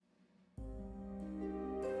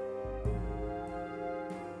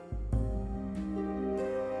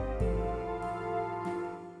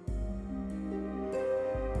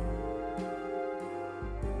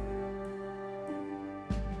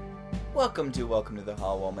Welcome to the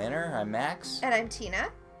Hollowell Manor. I'm Max. And I'm Tina.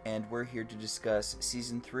 And we're here to discuss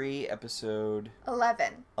Season 3, Episode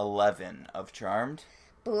 11 of Charmed.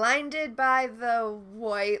 Blinded by the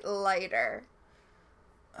White Lighter.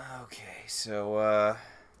 Okay, so,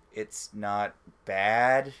 it's not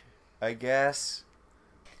bad, I guess.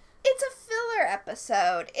 It's a filler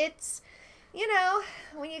episode. It's,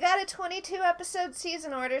 when you got a 22-episode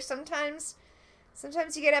season order, sometimes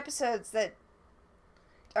you get episodes that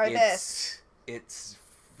are this. It's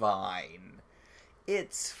fine.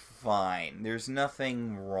 It's fine. There's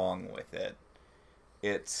nothing wrong with it.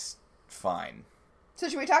 It's fine. So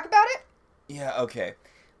should we talk about it? Yeah, okay.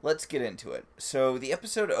 Let's get into it. So the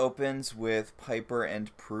episode opens with Piper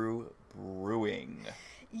and Prue brewing.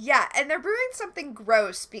 Yeah, and they're brewing something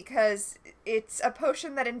gross because it's a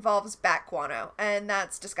potion that involves bat guano, and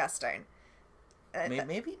that's disgusting.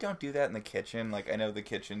 Maybe don't do that in the kitchen. Like, I know the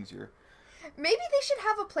kitchen's your... Maybe they should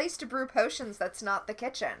have a place to brew potions that's not the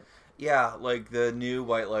kitchen. Yeah, like the new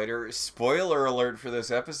White Lighter. Spoiler alert for this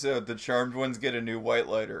episode, the Charmed ones get a new White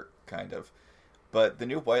Lighter, kind of. But the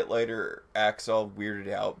new White Lighter acts all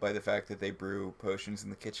weirded out by the fact that they brew potions in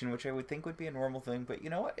the kitchen, which I would think would be a normal thing. But you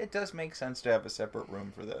know what? It does make sense to have a separate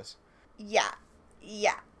room for this. Yeah.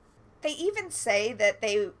 They even say that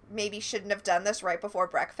they maybe shouldn't have done this right before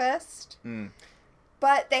breakfast.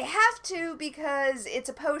 But they have to because it's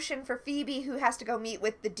a potion for Phoebe, who has to go meet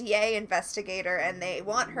with the DA investigator, and they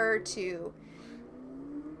want her to...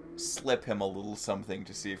 slip him a little something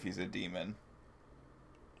to see if he's a demon.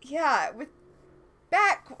 Yeah, with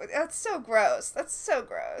bat... That's so gross.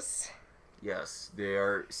 Yes, they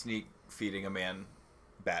are sneak feeding a man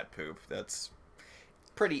bat poop. That's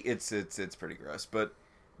pretty... It's pretty gross, but...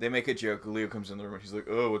 They make a joke. Leo comes in the room and he's like,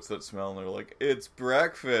 "Oh, what's that smell?" And they're like, "It's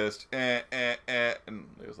breakfast." And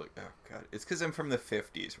Leo's like, "Oh, God. It's because I'm from the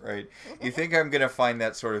 50s, right? You think I'm going to find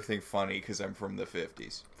that sort of thing funny because I'm from the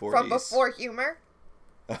 50s, 40s. From before humor?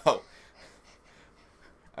 Oh.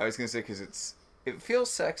 I was going to say because it feels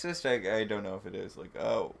sexist. I don't know if it is. Like,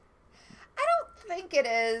 oh. I don't think it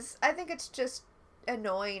is. I think it's just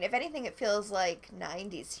annoying. If anything, it feels like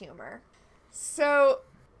 90s humor. So...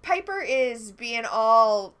 Piper is being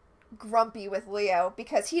all grumpy with Leo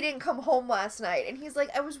because he didn't come home last night. And he's like,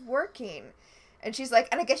 "I was working." And she's like,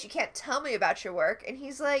 "And I guess you can't tell me about your work." And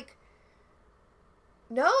he's like,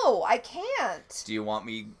 "No, I can't." Do you want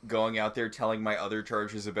me going out there telling my other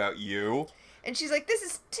charges about you? And she's like, "This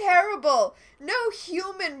is terrible. No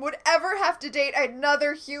human would ever have to date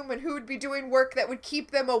another human who would be doing work that would keep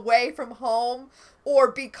them away from home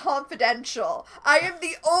or be confidential. I am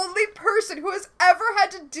the only person who has ever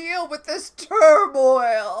had to deal with this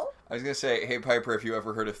turmoil." I was going to say, hey, Piper, if you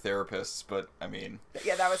ever heard of therapists, but, I mean...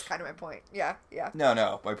 Yeah, that was kind of my point. Yeah.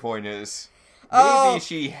 No, my point is, maybe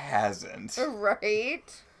she hasn't.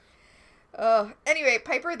 Right? Anyway,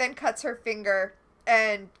 Piper then cuts her finger,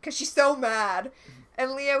 and because she's so mad,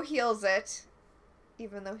 and Leo heals it,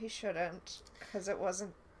 even though he shouldn't, because it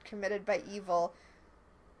wasn't committed by evil.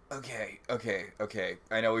 Okay.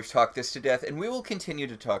 I know we've talked this to death, and we will continue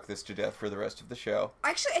to talk this to death for the rest of the show.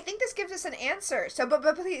 Actually, I think this gives us an answer, so, but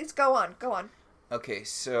please, go on. Okay,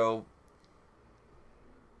 so...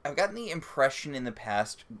 I've gotten the impression in the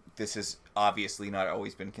past, this has obviously not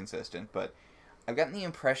always been consistent, but I've gotten the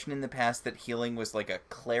impression in the past that healing was like a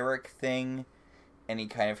cleric thing, and he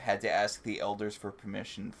kind of had to ask the elders for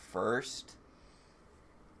permission first.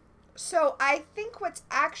 So, I think what's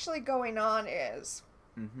actually going on is...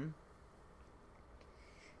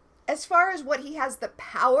 As far as what he has the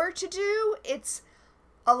power to do, it's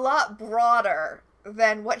a lot broader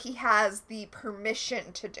than what he has the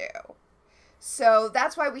permission to do. So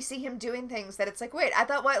that's why we see him doing things that it's like, wait, I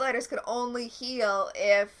thought White Lighters could only heal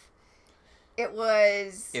if it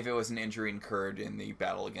was... If it was an injury incurred in the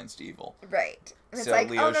battle against evil. Right. And it's so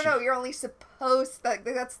like, Leo no, you're only supposed...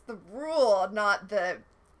 That's the rule, not the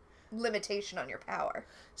limitation on your power.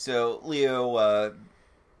 So Leo...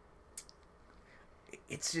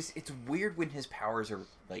 It's weird when his powers are,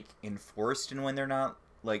 like, enforced and when they're not.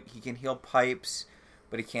 Like, he can heal pipes,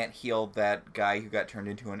 but he can't heal that guy who got turned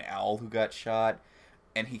into an owl who got shot.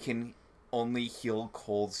 And he can only heal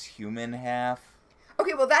Cole's human half.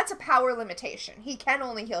 Okay, well, that's a power limitation. He can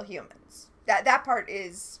only heal humans. That part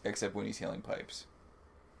is... Except when he's healing pipes.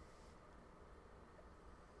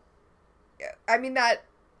 Yeah, I mean, that...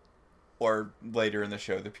 Or later in the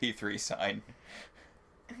show, the P3 sign.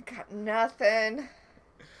 I got nothing.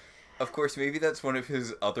 Of course, maybe that's one of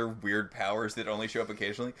his other weird powers that only show up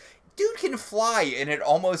occasionally. Dude can fly, and it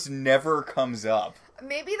almost never comes up.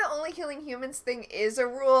 Maybe the only healing humans thing is a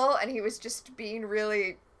rule, and he was just being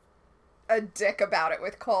really a dick about it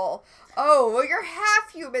with Cole. Oh, well, you're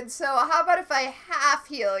half human, so how about if I half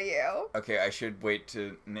heal you? Okay, I should wait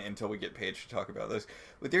until we get Paige to talk about this.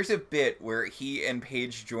 But there's a bit where he and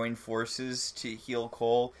Paige join forces to heal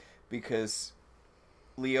Cole because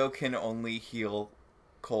Leo can only heal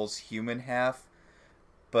Cole's human half,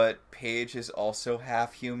 but Paige is also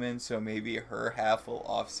half human, so maybe her half will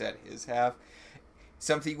offset his half.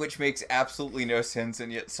 Something which makes absolutely no sense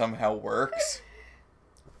and yet somehow works.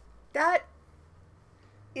 That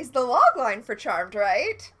is the logline for Charmed,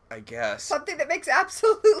 right? I guess. Something that makes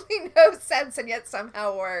absolutely no sense and yet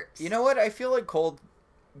somehow works. You know what? I feel like Cole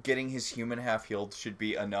getting his human half healed should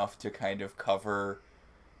be enough to kind of cover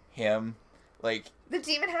him. Like, the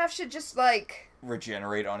demon half should just, like...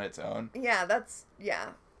 regenerate on its own. Yeah, that's...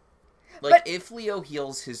 yeah. Like, if Leo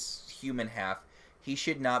heals his human half, he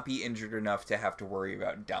should not be injured enough to have to worry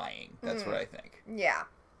about dying. That's what I think. Yeah.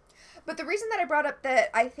 But the reason that I brought up that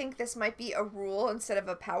I think this might be a rule instead of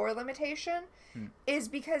a power limitation is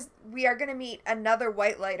because we are going to meet another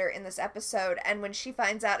White Lighter in this episode, and when she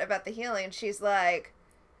finds out about the healing, she's like,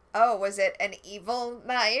 oh, was it an evil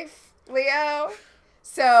knife, Leo?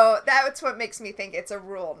 So that's what makes me think it's a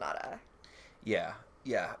rule, not a... Yeah.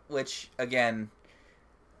 Which, again,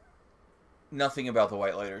 nothing about the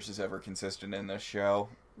White Lighters is ever consistent in this show.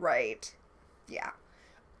 Right. Yeah.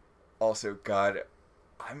 Also, God,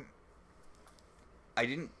 I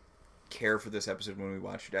didn't care for this episode when we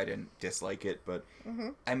watched it. I didn't dislike it, but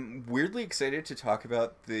I'm weirdly excited to talk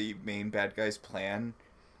about the main bad guy's plan.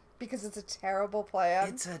 Because it's a terrible plan.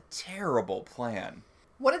 It's a terrible plan.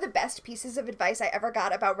 One of the best pieces of advice I ever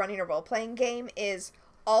got about running a role-playing game is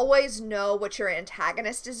always know what your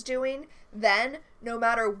antagonist is doing. Then, no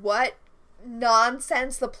matter what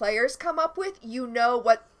nonsense the players come up with, you know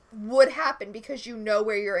what would happen because you know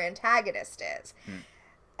where your antagonist is.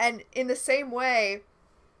 And in the same way,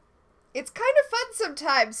 it's kind of fun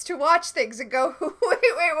sometimes to watch things and go,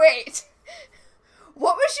 wait.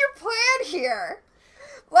 What was your plan here?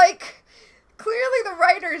 Like, clearly the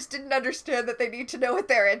writers didn't understand that they need to know what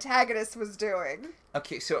their antagonist was doing.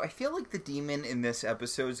 Okay, so I feel like the demon in this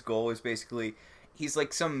episode's goal is basically, he's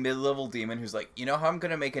like some mid-level demon who's like, you know how I'm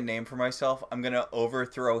going to make a name for myself? I'm going to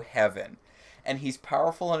overthrow heaven. And he's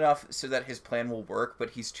powerful enough so that his plan will work,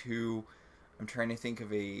 but he's too... I'm trying to think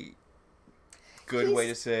of a good way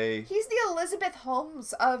to say... He's the Elizabeth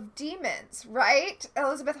Holmes of demons, right?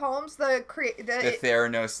 Elizabeth Holmes, the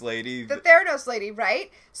Theranos lady. The Theranos lady,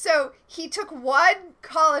 right? So he took one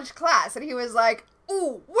college class and he was like,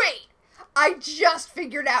 ooh, wait! I just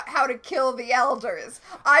figured out how to kill the elders.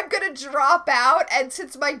 I'm gonna drop out, and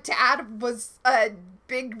since my dad was a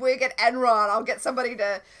bigwig at Enron, I'll get somebody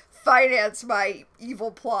to finance my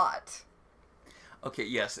evil plot. Okay,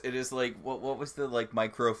 yes, it is like, what was the, like,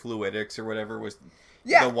 microfluidics or whatever was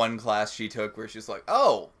the one class she took where she's like,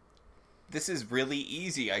 oh, this is really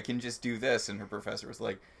easy, I can just do this, and her professor was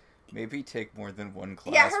like, maybe take more than one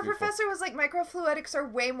class. Yeah, her professor was like, microfluidics are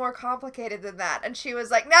way more complicated than that, and she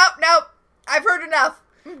was like, nope, I've heard enough.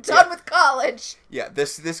 I'm done with college. Yeah,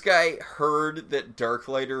 this guy heard that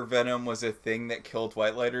Darklighter venom was a thing that killed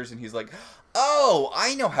White Lighters, and he's like, oh,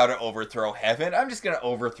 I know how to overthrow heaven. I'm just going to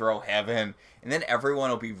overthrow heaven. And then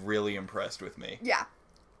everyone will be really impressed with me. Yeah.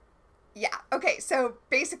 Okay, so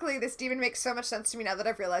basically this demon makes so much sense to me now that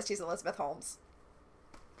I've realized he's Elizabeth Holmes.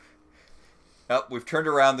 Oh, we've turned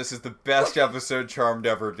around. This is the best episode Charmed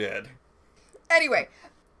ever did. Anyway,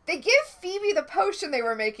 they give Phoebe the potion they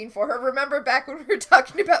were making for her. Remember back when we were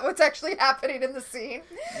talking about what's actually happening in the scene?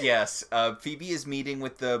 Yes. Phoebe is meeting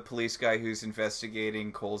with the police guy who's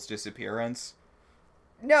investigating Cole's disappearance.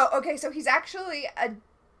 No, okay, so he's actually a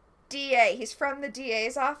DA. He's from the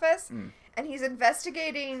DA's office, and he's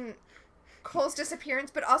investigating Cole's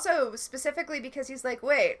disappearance, but also specifically because he's like,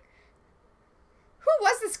 wait, who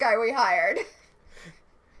was this guy we hired?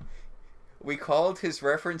 We called his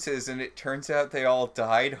references, and it turns out they all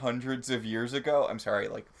died hundreds of years ago. I'm sorry,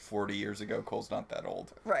 like 40 years ago. Cole's not that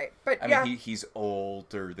old. Right, but I mean, he's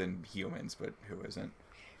older than humans, but who isn't?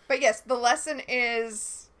 But yes, the lesson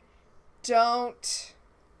is don't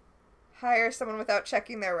hire someone without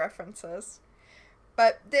checking their references.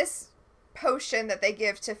 But this potion that they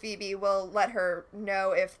give to Phoebe will let her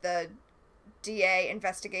know if the DA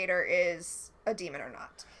investigator is a demon or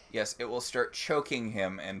not. Yes, it will start choking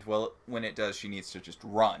him, and well, when it does, she needs to just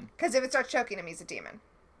run. Because if it starts choking him, he's a demon.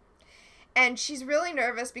 And she's really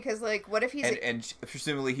nervous because, like, what if he's... And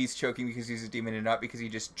presumably he's choking because he's a demon and not because he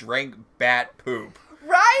just drank bat poop.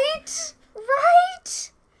 Right?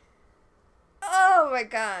 Oh my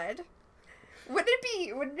god.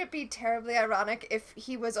 Wouldn't it be terribly ironic if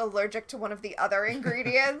he was allergic to one of the other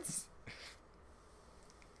ingredients?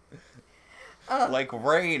 Like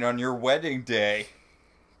rain on your wedding day.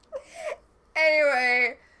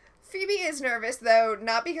 Anyway, Phoebe is nervous, though,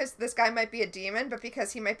 not because this guy might be a demon, but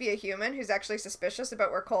because he might be a human who's actually suspicious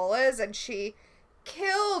about where Cole is, and she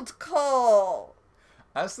killed Cole.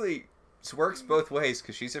 Honestly, this works both ways,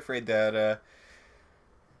 because she's afraid that,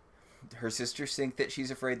 her sisters think that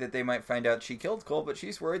she's afraid that they might find out she killed Cole, but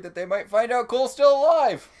she's worried that they might find out Cole's still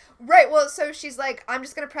alive. Right, well, so she's like, I'm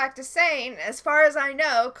just going to practice saying, as far as I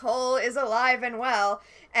know, Cole is alive and well.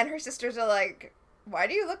 And her sisters are like, why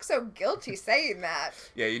do you look so guilty saying that?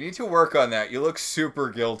 Yeah, you need to work on that. You look super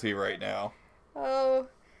guilty right now. Oh,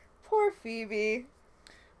 poor Phoebe.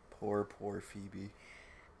 Poor Phoebe.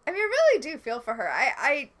 I mean, I really do feel for her.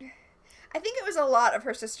 I think it was a lot of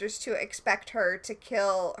her sisters to expect her to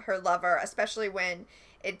kill her lover, especially when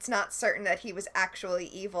it's not certain that he was actually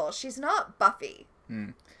evil. She's not Buffy.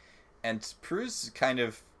 And Prue's kind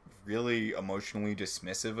of really emotionally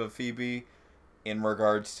dismissive of Phoebe in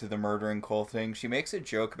regards to the murdering Cole thing. She makes a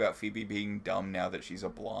joke about Phoebe being dumb now that she's a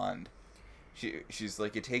blonde. She's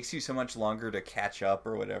like, it takes you so much longer to catch up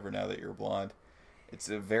or whatever now that you're blonde. It's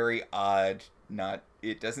a very odd,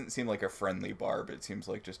 it doesn't seem like a friendly Barb. It seems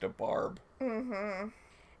like just a Barb. Mm-hmm.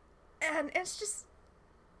 And it's just,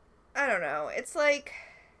 I don't know. It's like,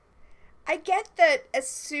 I get that as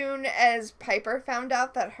soon as Piper found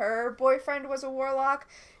out that her boyfriend was a warlock,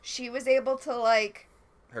 she was able to, like...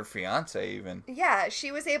 Her fiancé, even. Yeah, she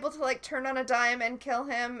was able to, like, turn on a dime and kill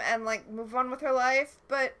him and, like, move on with her life,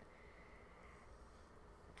 but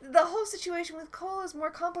the whole situation with Cole is more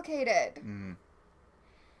complicated.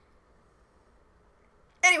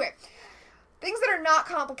 Anyway, things that are not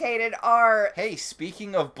complicated are... Hey,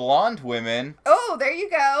 speaking of blonde women... Oh, there you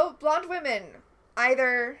go. Blonde women.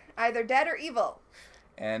 Either dead or evil.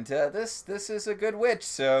 And this is a good witch,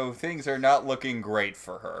 so things are not looking great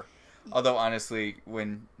for her. Although, honestly,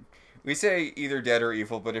 when we say either dead or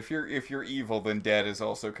evil, but if you're evil, then dead is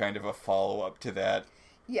also kind of a follow-up to that.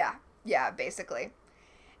 Yeah, basically.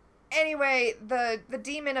 Anyway, the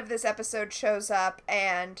demon of this episode shows up,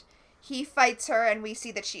 and he fights her, and we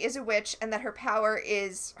see that she is a witch, and that her power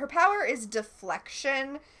is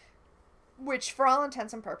deflection, which, for all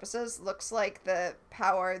intents and purposes, looks like the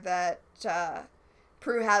power that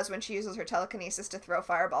Prue has when she uses her telekinesis to throw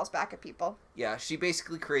fireballs back at people. Yeah, she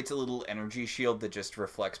basically creates a little energy shield that just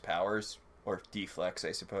reflects powers, or deflects,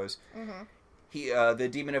 I suppose. The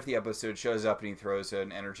demon of the episode shows up and he throws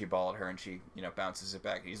an energy ball at her, and she, bounces it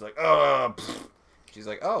back. And he's like, "Oh!" She's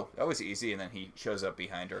like, "Oh, that was easy." And then he shows up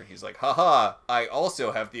behind her, and he's like, "Haha! I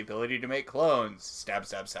also have the ability to make clones." Stab,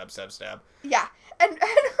 stab, stab, stab, stab. Yeah, and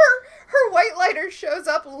her white lighter shows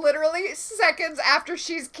up literally seconds after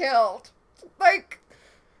she's killed. Like,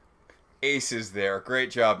 Ace is there.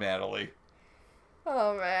 Great job, Natalie.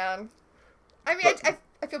 oh man. I mean,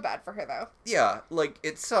 I feel bad for her though. Yeah, like,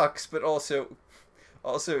 it sucks, but also,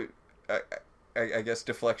 I guess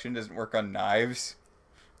deflection doesn't work on knives.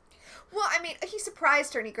 Well, I mean, he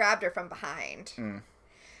surprised her and he grabbed her from behind.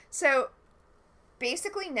 So,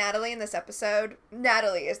 basically, Natalie in this episode,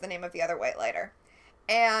 Natalie is the name of the other white lighter.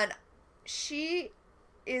 And she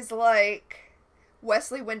is like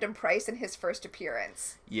Wesley Wyndham-Pryce in his first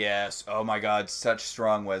appearance. Yes. Oh my god, such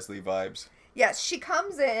strong Wesley vibes. Yes, she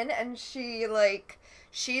comes in and she's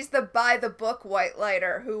the by-the-book white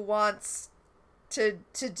lighter who wants to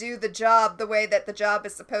do the job the way that the job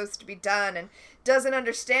is supposed to be done, and doesn't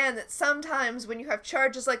understand that sometimes when you have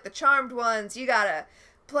charges like the Charmed ones, you gotta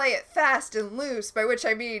play it fast and loose, by which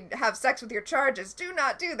I mean have sex with your charges. Do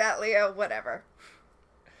not do that, Leo. Whatever.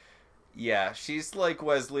 Yeah, she's like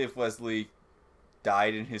Wesley if Wesley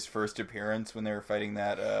died in his first appearance when they were fighting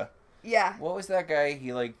that, Yeah. What was that guy?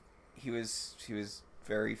 He was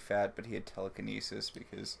very fat, but he had telekinesis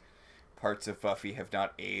because parts of Buffy have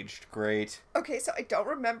not aged great. Okay, so I don't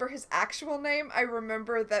remember his actual name. I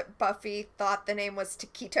remember that Buffy thought the name was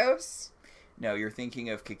Taquitos. No, you're thinking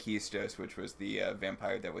of Kakistos, which was the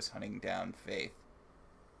vampire that was hunting down Faith.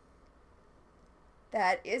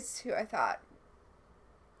 That is who I thought.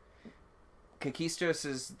 Kakistos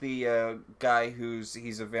is the guy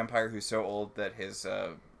he's a vampire who's so old that his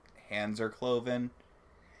hands are cloven.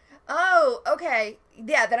 Oh, okay.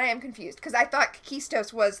 Yeah, then I am confused, because I thought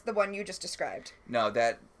Kakistos was the one you just described. No,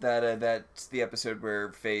 that's the episode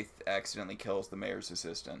where Faith accidentally kills the mayor's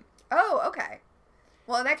assistant. Oh, okay.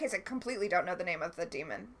 Well, in that case, I completely don't know the name of the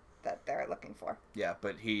demon that they're looking for. Yeah,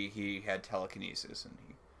 but he had telekinesis, and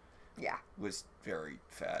he was very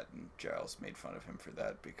fat, and Giles made fun of him for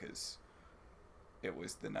that because it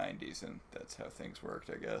was the 90s, and that's how things worked,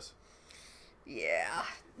 I guess. Yeah,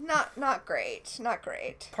 not great. Not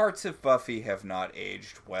great. Parts of Buffy have not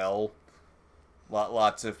aged well.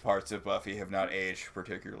 Lots of parts of Buffy have not aged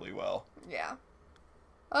particularly well. Yeah.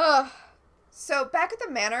 So back at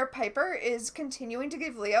the manor, Piper is continuing to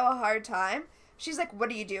give Leo a hard time. She's like, what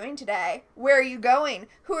are you doing today? Where are you going?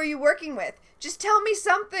 Who are you working with? Just tell me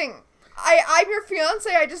something. I'm your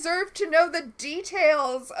fiance. I deserve to know the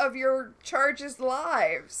details of your charges'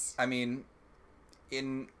 lives. I mean,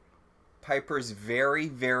 in Piper's very,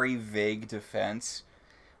 very vague defense,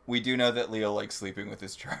 we do know that Leo likes sleeping with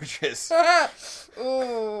his charges.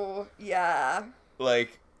 Ooh, yeah.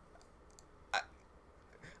 Like,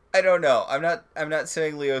 I don't know. I'm not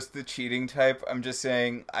saying Leo's the cheating type. I'm just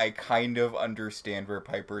saying I kind of understand where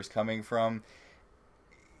Piper's coming from.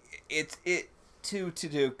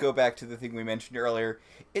 To go back to the thing we mentioned earlier,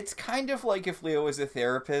 it's kind of like if Leo was a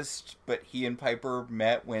therapist, but he and Piper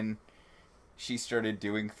met when she started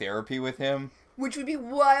doing therapy with him. Which would be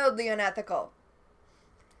wildly unethical.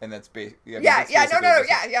 And that's basically... Yeah,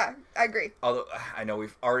 I agree. Although, I know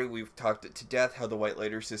we've talked it to death how the White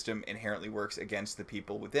Lighter system inherently works against the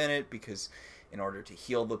people within it, because in order to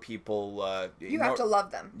heal the people... you have to love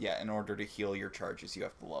them. Yeah, in order to heal your charges, you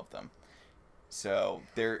have to love them. So,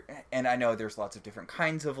 and I know there's lots of different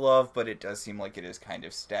kinds of love, but it does seem like it is kind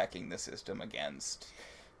of stacking the system against...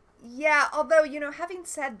 Yeah, although, having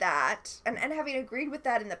said that, and having agreed with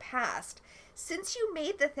that in the past... Since you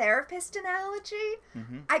made the therapist analogy,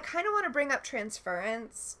 I kind of want to bring up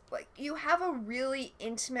transference. Like, you have a really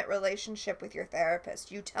intimate relationship with your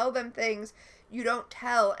therapist. You tell them things you don't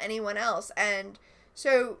tell anyone else. And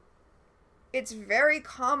so it's very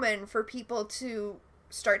common for people to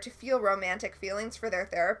start to feel romantic feelings for their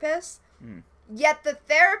therapists. Yet the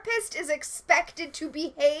therapist is expected to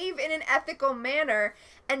behave in an ethical manner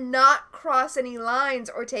and not cross any lines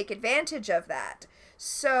or take advantage of that.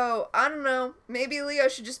 So, I don't know, maybe Leo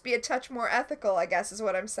should just be a touch more ethical, I guess is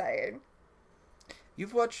what I'm saying.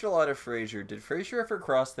 You've watched a lot of Frasier. Did Frasier ever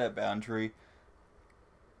cross that boundary?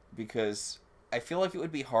 Because I feel like it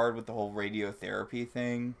would be hard with the whole radiotherapy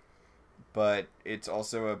thing, but it's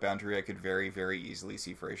also a boundary I could very, very easily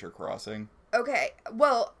see Frasier crossing. Okay,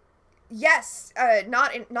 well, yes,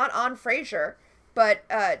 not on Frasier, but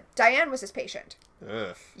Diane was his patient.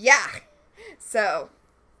 Ugh. Yeah. So,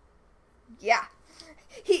 yeah.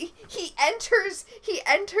 He enters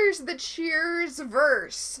the Cheers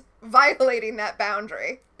verse, violating that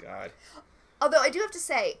boundary. God. Although I do have to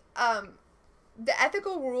say, the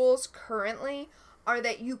ethical rules currently are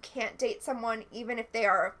that you can't date someone even if they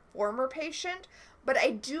are a former patient, but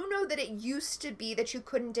I do know that it used to be that you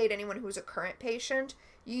couldn't date anyone who was a current patient.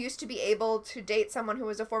 You used to be able to date someone who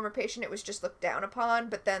was a former patient. It was just looked down upon,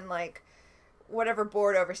 but then, like, whatever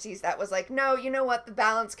board oversees that was like, no, you know what, the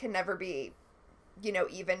balance can never be,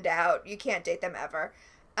 evened out. You can't date them ever.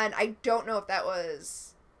 And I don't know if that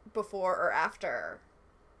was before or after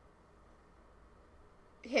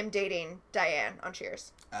him dating Diane on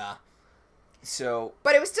Cheers. So...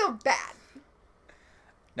 But it was still bad.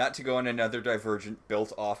 Not to go on another divergent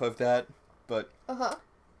built off of that, but... Uh-huh.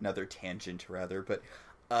 Another tangent, rather, but...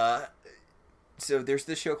 So there's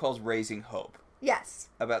this show called Raising Hope. Yes.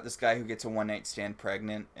 About this guy who gets a one-night stand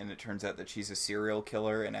pregnant, and it turns out that she's a serial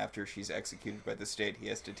killer, and after she's executed by the state, he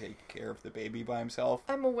has to take care of the baby by himself.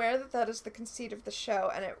 I'm aware that that is the conceit of the show,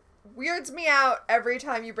 and it weirds me out every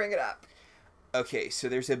time you bring it up. Okay, so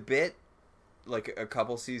there's a bit, like a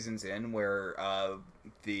couple seasons in, where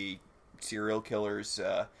the serial killer's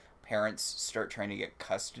parents start trying to get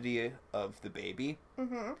custody of the baby.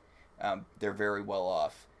 Mm-hmm. They're very well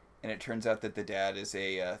off. And it turns out that the dad is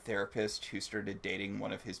a therapist who started dating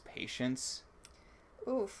one of his patients.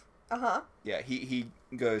 Oof. Uh-huh. Yeah, he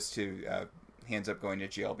goes to, he ends up going to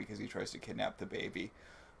jail because he tries to kidnap the baby.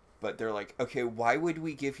 But they're like, okay, why would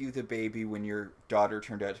we give you the baby when your daughter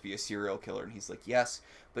turned out to be a serial killer? And he's like, yes,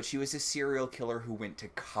 but she was a serial killer who went to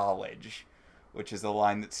college, which is a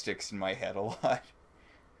line that sticks in my head a lot.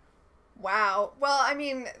 Wow. Well, I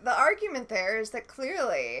mean, the argument there is that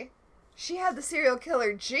clearly she had the serial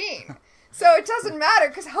killer gene. So it doesn't matter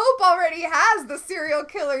because Hope already has the serial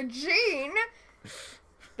killer gene.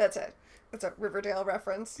 That's it. That's a Riverdale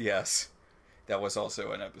reference. Yes. That was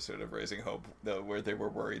also an episode of Raising Hope, though, where they were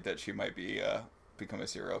worried that she might be become a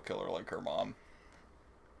serial killer like her mom.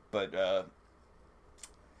 But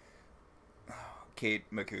Kate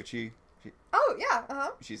Micucci. Oh yeah,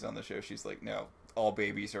 uh-huh. She's on the show. She's like, no, all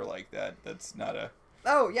babies are like that. That's not a.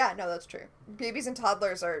 Oh yeah, no, that's true. Babies and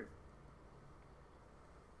toddlers are.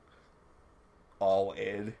 All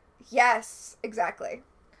id. Yes, exactly.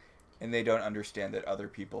 And they don't understand that other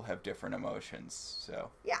people have different emotions.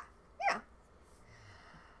 So. Yeah.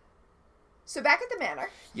 So back at the manor.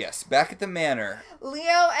 Yes, back at the manor.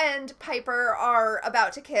 Leo and Piper are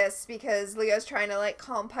about to kiss because Leo's trying to, like,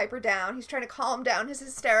 calm Piper down. He's trying to calm down his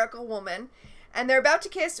hysterical woman. And they're about to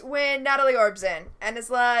kiss when Natalie orbs in and is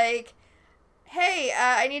like, hey,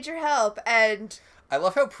 I need your help. And I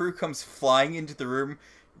love how Prue comes flying into the room,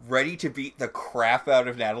 ready to beat the crap out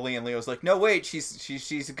of Natalie, and Leo's like, no, wait,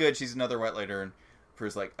 she's good, she's another White Lighter, and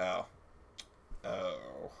Prue's like, oh,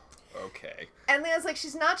 okay. And Leo's like,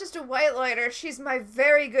 she's not just a White Lighter, she's my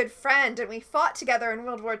very good friend, and we fought together in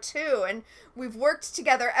World War II, and we've worked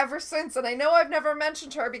together ever since, and I know I've never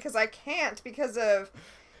mentioned her because I can't, because of...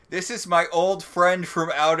 This is my old friend from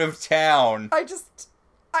out of town. I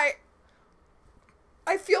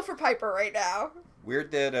feel for Piper right now.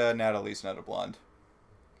 Weird that Natalie's not a blonde.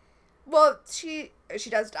 Well, she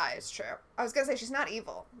does die, it's true. I was gonna say she's not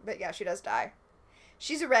evil, but yeah, she does die.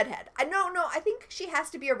 She's a redhead. I don't know, I think she has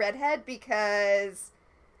to be a redhead because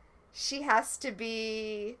she has to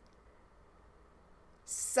be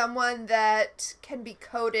someone that can be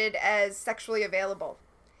coded as sexually available.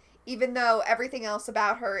 Even though everything else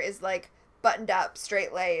about her is, like, buttoned up,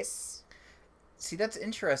 straight lace. See, that's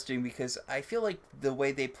interesting because I feel like the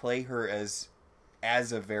way they play her as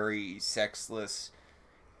a very sexless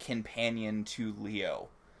companion to Leo.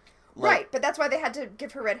 Right, but that's why they had to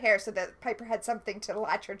give her red hair so that Piper had something to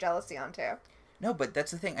latch her jealousy onto. No, but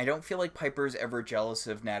that's the thing. I don't feel like Piper's ever jealous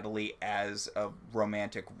of Natalie as a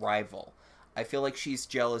romantic rival. I feel like she's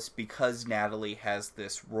jealous because Natalie has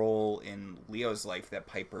this role in Leo's life that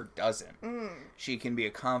Piper doesn't. She can be a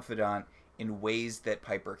confidant in ways that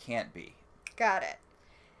Piper can't be. Got it.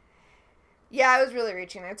 Yeah, I was really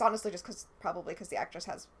reaching. It's honestly just probably because the actress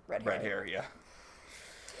has red hair. Red hair, yeah.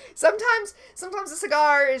 Sometimes a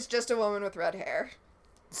cigar is just a woman with red hair.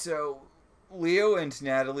 So, Leo and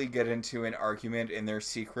Natalie get into an argument in their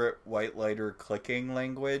secret White Lighter clicking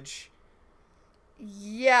language.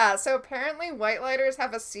 Yeah, so apparently White Lighters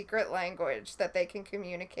have a secret language that they can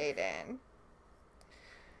communicate in.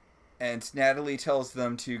 And Natalie tells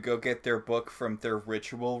them to go get their book from their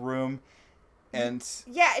ritual room. And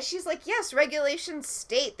yeah, she's like, yes, regulations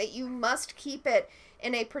state that you must keep it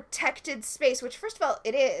in a protected space, which, first of all,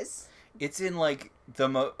 it is. It's in, like,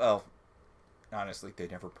 honestly, they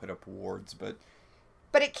never put up wards, but...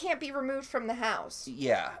 But it can't be removed from the house.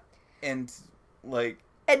 Yeah, and, like...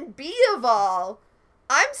 And B of all,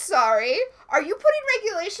 I'm sorry, are you putting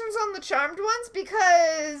regulations on the Charmed ones?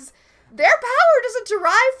 Because their power doesn't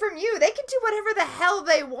derive from you. They can do whatever the hell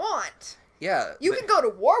they want. Yeah. You can go to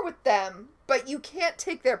war with them, but you can't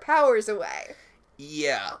take their powers away.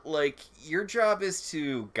 Yeah, like, your job is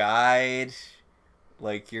to guide,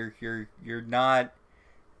 like, you're not,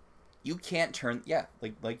 you can't turn, yeah,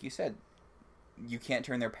 like you said, you can't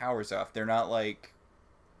turn their powers off. They're not like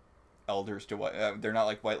elders to, they're not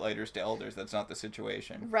like White Lighters to elders. That's not the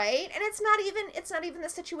situation. Right, and it's not even the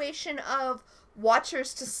situation of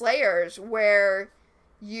Watchers to Slayers, where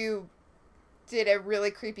you did a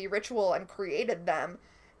really creepy ritual and created them,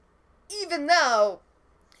 even though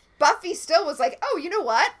Buffy still was like, oh, you know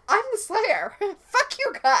what? I'm the Slayer. Fuck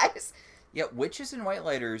you guys. Yeah, witches and White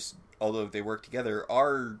Lighters, although they work together,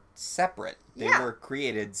 are separate. They were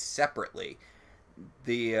created separately.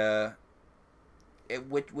 Which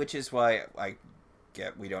is why I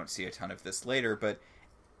get we don't see a ton of this later, but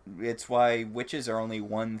it's why witches are only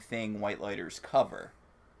one thing White Lighters cover.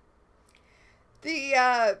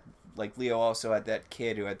 Like, Leo also had that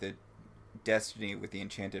kid who had the Destiny with the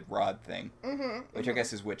enchanted rod thing, which I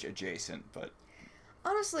guess is witch adjacent, but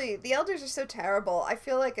honestly, the elders are so terrible. I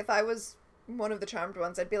feel like if I was one of the Charmed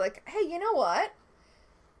ones, I'd be like, hey, you know what?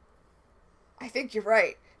 I think you're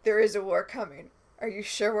right. There is a war coming. Are you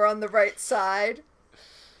sure we're on the right side?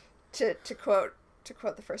 To quote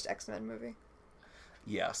the first X-Men movie.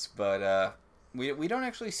 Yes, but we don't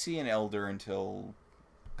actually see an elder until,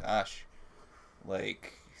 gosh,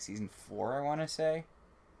 like season 4, I want to say.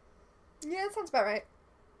 Yeah, that sounds about right.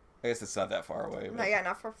 I guess it's not that far away. But...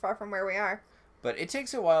 not far from where we are. But it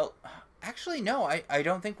takes a while. Actually, no, I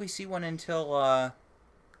don't think we see one until, I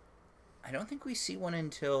don't think we see one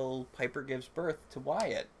until Piper gives birth to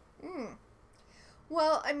Wyatt.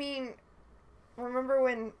 Well, I mean, remember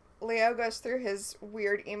when Leo goes through his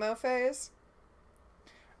weird emo phase?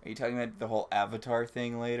 Are you talking about the whole Avatar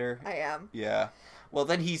thing later? I am. Yeah. Well,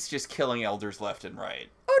 then he's just killing elders left and right.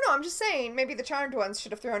 Oh, no, I'm just saying, maybe the Charmed ones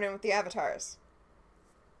should have thrown in with the Avatars.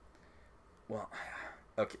 Well,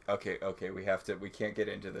 okay, we can't get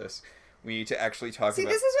into this. We need to actually talk about... See,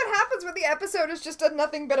 this is what happens when the episode is just a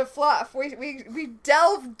nothing but a fluff. We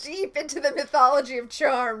delve deep into the mythology of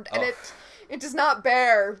Charmed, and it does not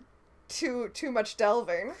bear too much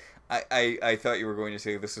delving. I thought you were going to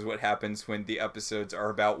say this is what happens when the episodes are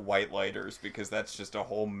about white lighters, because that's just a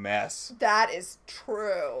whole mess. That is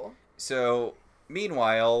true. So,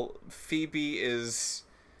 meanwhile, Phoebe is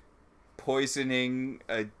poisoning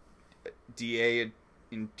a DA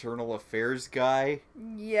internal affairs guy.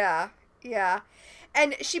 Yeah.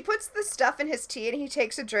 And she puts the stuff in his tea and he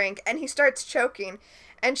takes a drink and he starts choking.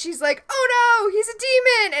 And she's like, oh no, he's a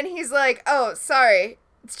demon! And he's like, oh, sorry,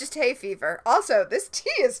 it's just hay fever. Also, this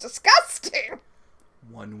tea is disgusting!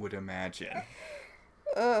 One would imagine.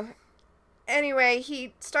 Ugh. Anyway,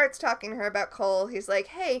 he starts talking to her about Cole. He's like,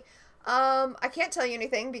 hey, I can't tell you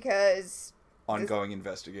anything because... Ongoing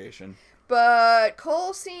investigation. But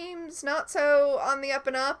Cole seems not so on the up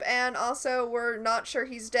and up, and also we're not sure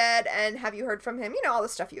he's dead, and have you heard from him? You know, all the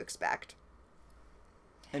stuff you expect.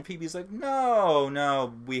 And Phoebe's like,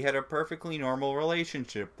 no, we had a perfectly normal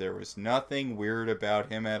relationship. There was nothing weird about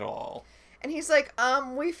him at all. And he's like,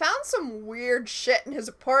 we found some weird shit in his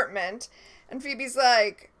apartment. And Phoebe's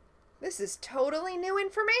like, this is totally new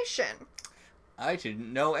information. I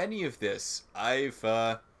didn't know any of this. I've,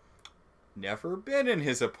 never been in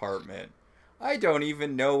his apartment. I don't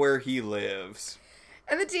even know where he lives.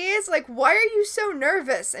 And the DA is like, why are you so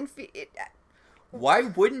nervous? And why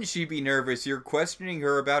wouldn't she be nervous? You're questioning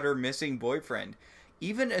her about her missing boyfriend.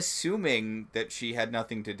 Even assuming that she had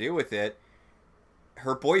nothing to do with it,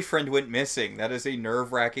 her boyfriend went missing. That is a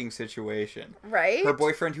nerve-wracking situation. Right? Her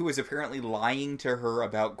boyfriend, who was apparently lying to her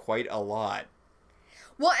about quite a lot.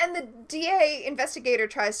 Well, and the DA investigator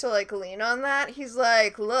tries to, like, lean on that. He's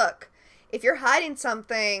like, look, if you're hiding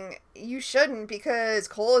something, you shouldn't, because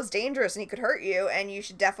Cole is dangerous and he could hurt you, and you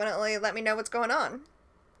should definitely let me know what's going on.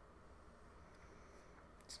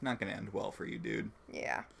 It's not going to end well for you, dude.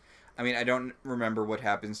 Yeah. I mean, I don't remember what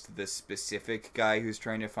happens to this specific guy who's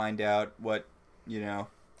trying to find out what,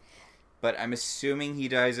 but I'm assuming he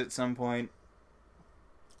dies at some point.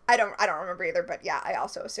 I don't remember either, but yeah, I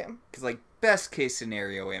also assume. Because, like, best case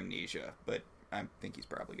scenario, amnesia, but I think he's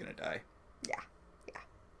probably going to die. Yeah.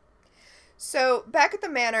 So, back at the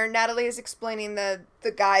manor, Natalie is explaining the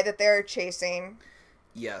guy that they're chasing.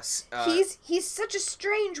 Yes. He's such a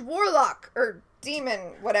strange warlock, or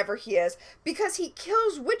demon, whatever he is, because he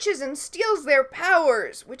kills witches and steals their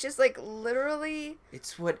powers, which is, like, literally...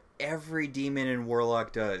 It's what every demon and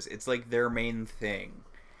warlock does. It's, like, their main thing.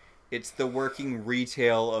 It's the working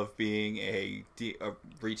retail of being a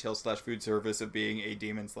retail/food service of being a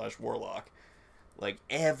demon/warlock. Like,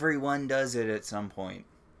 everyone does it at some point.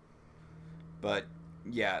 But,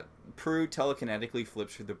 yeah, Prue telekinetically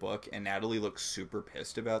flips through the book, and Natalie looks super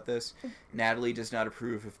pissed about this. Natalie does not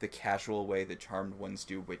approve of the casual way the charmed ones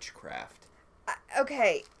do witchcraft.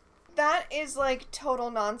 Okay, that is, like,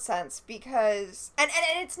 total nonsense, because... And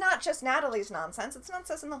it's not just Natalie's nonsense, it's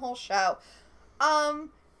nonsense in the whole show.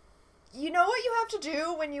 You know what you have to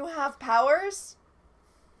do when you have powers?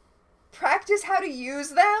 Practice how to use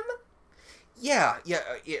them? Yeah,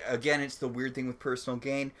 again, it's the weird thing with personal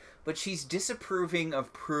gain, but she's disapproving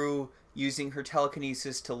of Prue using her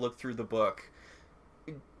telekinesis to look through the book.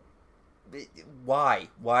 Why?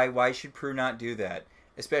 Why should Prue not do that?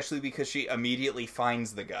 Especially because she immediately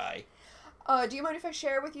finds the guy. Do you mind if I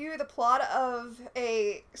share with you the plot of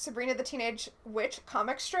a Sabrina the Teenage Witch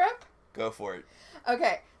comic strip? Go for it.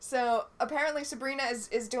 Okay, so apparently Sabrina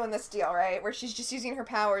is doing this deal, right? Where she's just using her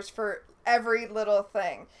powers for every little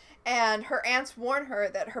thing. And her aunts warn her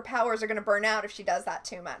that her powers are going to burn out if she does that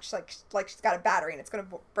too much. Like she's got a battery and it's going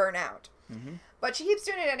to burn out. Mm-hmm. But she keeps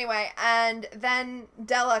doing it anyway. And then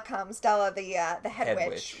Della comes. Della, the head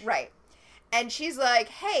witch. Right. And she's like,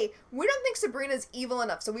 hey, we don't think Sabrina's evil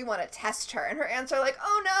enough, so we want to test her. And her aunts are like,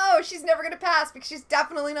 oh no, she's never going to pass because she's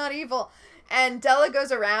definitely not evil. And Della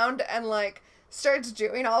goes around and, like, starts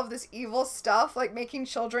doing all of this evil stuff, like making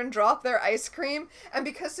children drop their ice cream. And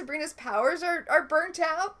because Sabrina's powers are burnt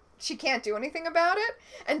out, she can't do anything about it.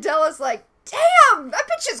 And Della's like, damn, that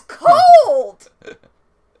bitch is cold!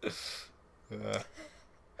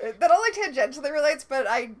 That only tangentially relates, but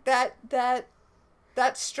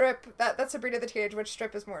that strip, that Sabrina the Teenage Witch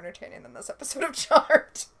strip is more entertaining than this episode of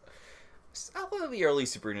Charmed. Some of the early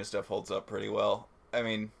Sabrina stuff holds up pretty well. I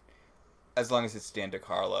mean, as long as it's Dan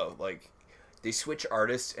DeCarlo. Like, they switch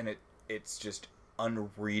artists and it's just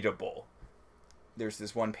unreadable. There's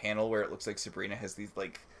this one panel where it looks like Sabrina has these,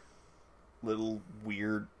 like, little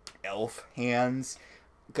weird elf hands,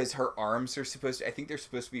 because her arms are I think they're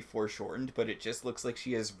supposed to be foreshortened, but it just looks like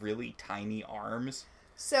she has really tiny arms.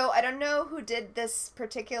 So I don't know who did this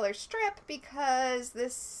particular strip, because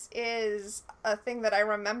this is a thing that I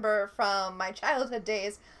remember from my childhood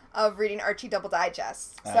days of reading Archie Double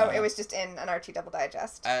Digest. So it was just in an Archie Double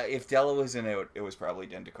Digest. If Della was in it, it was probably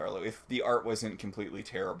Dan DeCarlo. If the art wasn't completely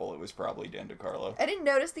terrible, it was probably Dan DeCarlo. I didn't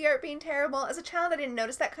notice the art being terrible. As a child, I didn't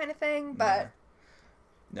notice that kind of thing, but...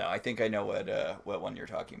 No, I think I know what one you're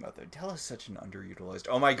talking about, though. Della's such an underutilized...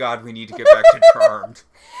 Oh my god, we need to get back to Charmed.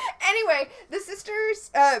 Anyway, the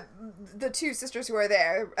sisters, the two sisters who are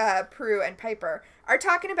there, Prue and Piper, are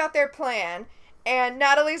talking about their plan, and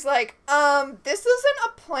Natalie's like, this isn't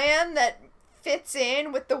a plan that fits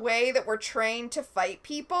in with the way that we're trained to fight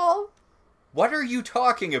people. What are you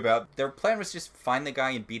talking about? Their plan was just find the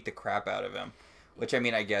guy and beat the crap out of him. Which, I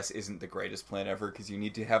mean, I guess isn't the greatest plan ever, because you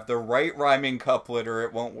need to have the right rhyming couplet or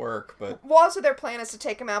it won't work, but... Well, also their plan is to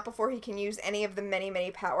take him out before he can use any of the many,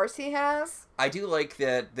 many powers he has. I do like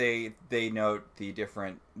that they note the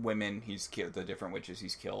different women he's killed, the different witches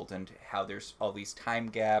he's killed, and how there's all these time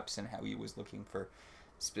gaps, and how he was looking for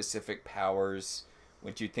specific powers,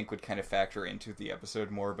 which you'd think would kind of factor into the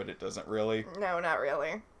episode more, but it doesn't really. No, not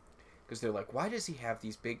really. Because they're like, why does he have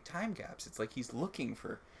these big time gaps? It's like he's looking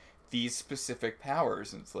for these specific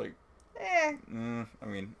powers, and it's like, I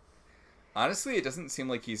mean, honestly, it doesn't seem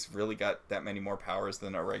like he's really got that many more powers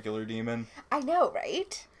than a regular demon. I know,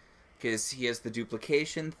 right? Because he has the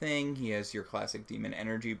duplication thing, he has your classic demon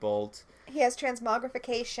energy bolt. He has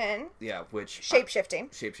transmogrification. Yeah, which...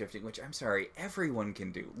 Shapeshifting, which, I'm sorry, everyone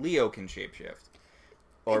can do. Leo can shapeshift.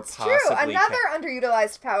 Or it's true, another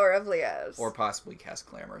underutilized power of Leo's. Or possibly cast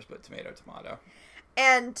glamours, but tomato.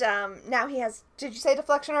 And now he has... Did you say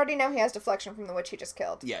deflection already? Now he has deflection from the witch he just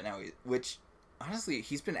killed. Yeah, which, honestly,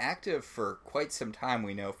 he's been active for quite some time,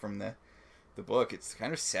 we know from the book. It's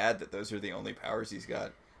kind of sad that those are the only powers he's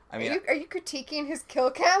got. I mean... Are you critiquing his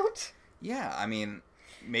kill count? Yeah, I mean,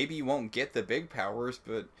 maybe you won't get the big powers,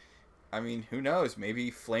 but, I mean, who knows? Maybe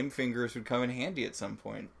Flame Fingers would come in handy at some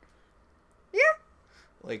point. Yeah.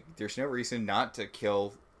 Like, there's no reason not to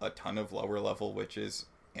kill a ton of lower-level witches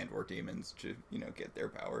and or demons to, get their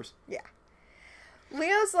powers. Yeah.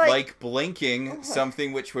 Leo's like... Like blinking,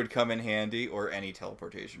 something which would come in handy, or any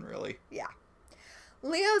teleportation, really. Yeah.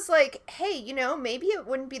 Leo's like, hey, maybe it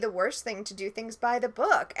wouldn't be the worst thing to do things by the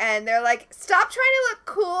book. And they're like, stop trying to look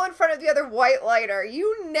cool in front of the other white lighter.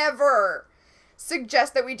 You never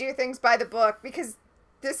suggest that we do things by the book, because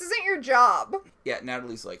this isn't your job. Yeah,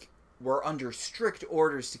 Natalie's like, we're under strict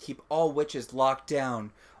orders to keep all witches locked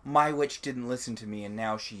down. My witch didn't listen to me, and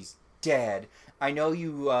now she's dead. I know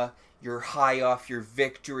you're high off your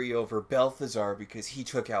victory over Balthazar because he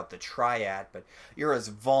took out the Triad, but you're as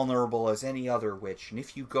vulnerable as any other witch, and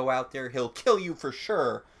if you go out there, he'll kill you for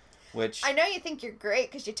sure. Which... I know you think you're great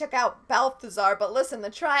because you took out Balthazar, but listen, the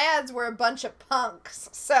Triads were a bunch of punks,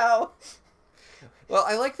 so... Well,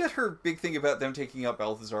 I like that her big thing about them taking out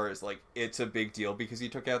Balthazar is, like, it's a big deal because he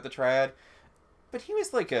took out the Triad. But he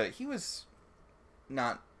was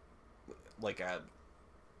not, like, a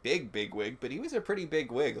big wig, but he was a pretty big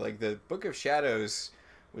wig. Like, the Book of Shadows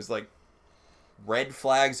was, like, red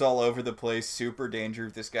flags all over the place, super danger.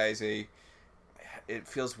 This guy's it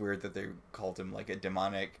feels weird that they called him, like, a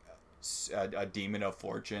demonic, a demon of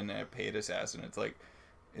fortune, and a paid assassin. It's like,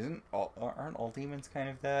 aren't all demons kind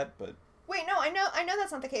of that? But... Wait, no, I know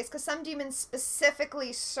that's not the case, because some demons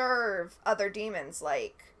specifically serve other demons,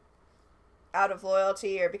 like, out of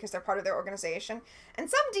loyalty or because they're part of their organization. And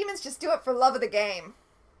some demons just do it for love of the game.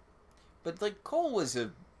 But, like,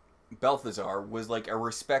 Balthazar was, like, a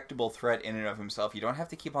respectable threat in and of himself. You don't have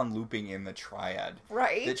to keep on looping in the Triad.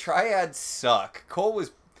 Right. The Triads suck. Cole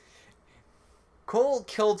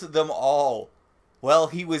killed them all. Well,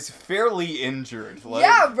 he was fairly injured. Like,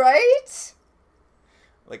 yeah, right?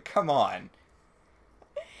 Like, come on.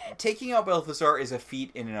 Taking out Balthazar is a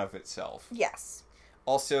feat in and of itself. Yes.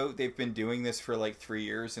 Also, they've been doing this for like 3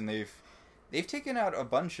 years, and they've taken out a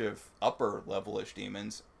bunch of upper level-ish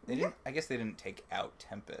demons. I guess they didn't take out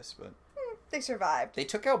Tempest, but they survived. They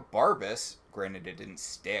took out Barbas. Granted, it didn't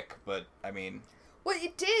stick, but I mean, well,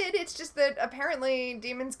 it did. It's just that apparently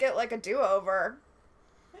demons get like a do-over.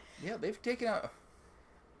 Yeah, they've taken out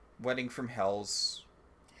Wedding from Hell's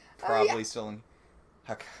probably still in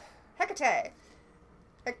Hecate,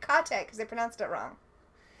 because they pronounced it wrong.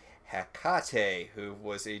 Hecate, who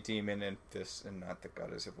was a demon in this, and not the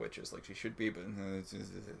goddess of witches like she should be, but...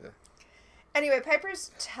 Anyway,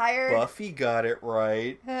 Piper's tired... Buffy got it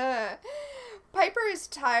right. Piper is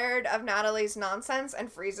tired of Natalie's nonsense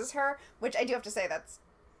and freezes her, which I do have to say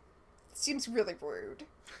seems really rude.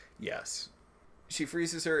 Yes. She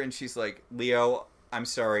freezes her and she's like, Leo, I'm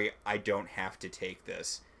sorry, I don't have to take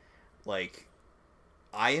this. Like,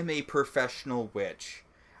 I am a professional witch.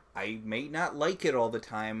 I may not like it all the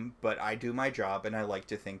time, but I do my job and I like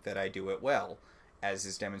to think that I do it well. as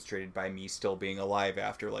is demonstrated by me still being alive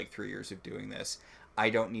after like 3 years of doing this. I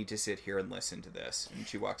don't need to sit here and listen to this. And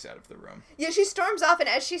she walks out of the room. Yeah, she storms off, and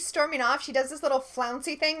as she's storming off, she does this little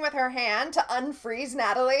flouncy thing with her hand to unfreeze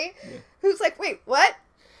Natalie, who's like, wait, what?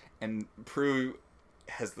 And Prue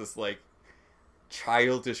has this, like,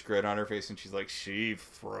 childish grin on her face, and she's like, she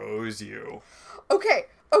froze you. Okay.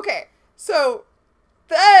 So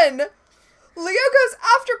then Leo goes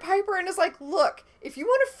after Piper and is like, look, if you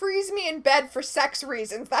want to freeze me in bed for sex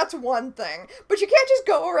reasons, that's one thing. But you can't just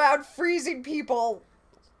go around freezing people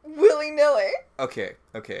willy-nilly. Okay.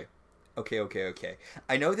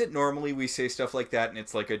 I know that normally we say stuff like that and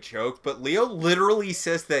it's like a joke, but Leo literally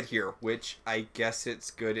says that here, which I guess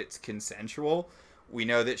it's good it's consensual. We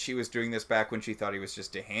know that she was doing this back when she thought he was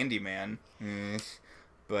just a handyman.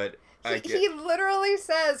 But he literally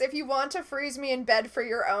says, if you want to freeze me in bed for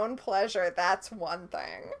your own pleasure, that's one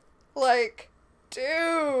thing. Like,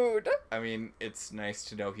 dude. I mean, it's nice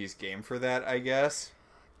to know he's game for that, I guess.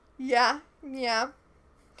 Yeah.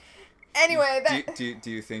 Anyway, do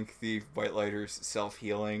you think the White Lighter's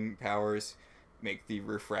self-healing powers make the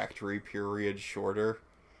refractory period shorter?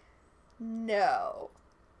 No.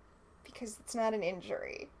 Because it's not an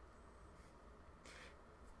injury.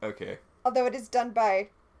 Okay. Although it is done by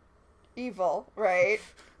evil, right?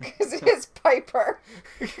 Because it is Piper.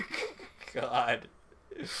 God.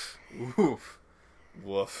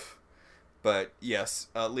 Woof. But yes,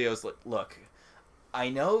 Leo's like, look, I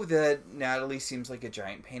know that Natalie seems like a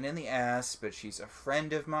giant pain in the ass, but she's a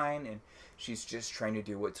friend of mine, and she's just trying to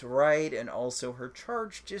do what's right, and also her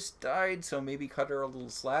charge just died, so maybe cut her a little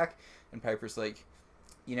slack. And Piper's like,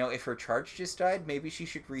 if her charge just died, maybe she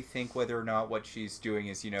should rethink whether or not what she's doing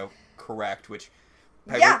is, correct, which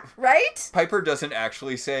Piper, yeah, right? Piper doesn't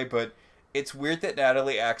actually say, but it's weird that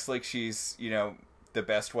Natalie acts like she's, the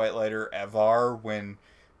best White Lighter ever when,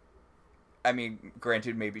 I mean,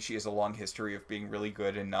 granted, maybe she has a long history of being really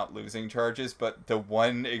good and not losing charges, but the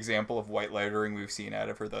one example of White Lightering we've seen out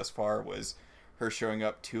of her thus far was her showing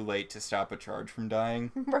up too late to stop a charge from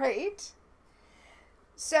dying. Right.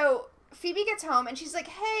 So Phoebe gets home and she's like,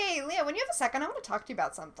 hey, Leo, when you have a second, I want to talk to you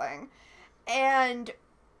about something. And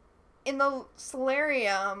in the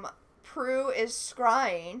solarium, Prue is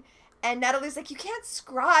scrying, and Natalie's like, you can't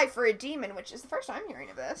scry for a demon, which is the first time I'm hearing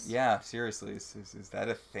of this. Yeah, seriously, is that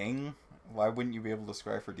a thing? Why wouldn't you be able to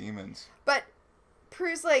scry for demons? But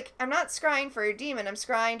Prue's like, I'm not scrying for a demon, I'm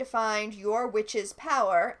scrying to find your witch's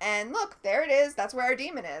power, and look, there it is, that's where our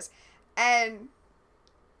demon is. And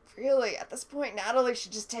really, at this point, Natalie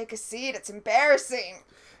should just take a seat, it's embarrassing.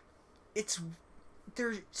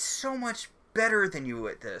 They're so much better than you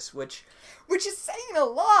at this, which is saying a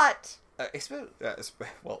lot.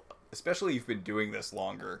 Especially you've been doing this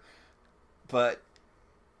longer. But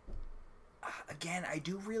again, I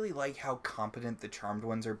do really like how competent the Charmed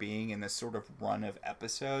ones are being in this sort of run of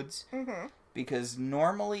episodes. Mm-hmm. Because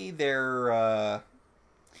normally they're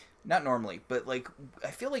not normally, but like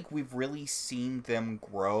I feel like we've really seen them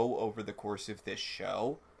grow over the course of this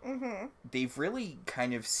show. Mm-hmm. They've really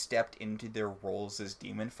kind of stepped into their roles as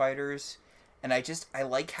demon fighters. And I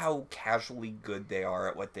like how casually good they are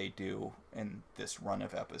at what they do in this run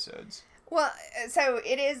of episodes. Well, so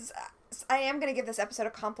it is, I am going to give this episode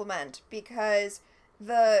a compliment, because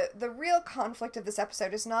the real conflict of this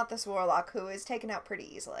episode is not this Warlock, who is taken out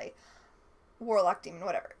pretty easily. Warlock, demon,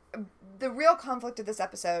 whatever. The real conflict of this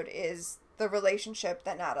episode is the relationship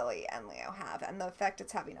that Natalie and Leo have, and the effect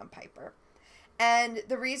it's having on Piper. And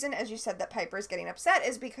the reason, as you said, that Piper is getting upset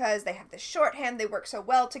is because they have this shorthand, they work so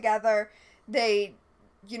well together, they,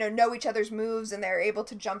 know each other's moves, and they're able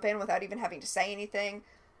to jump in without even having to say anything.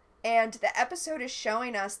 And the episode is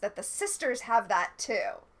showing us that the sisters have that too.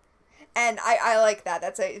 And I like that.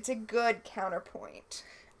 It's a good counterpoint.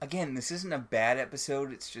 Again, this isn't a bad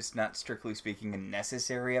episode, it's just not strictly speaking a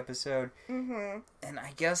necessary episode. Mm-hmm. And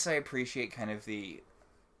I guess I appreciate kind of it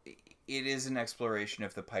is an exploration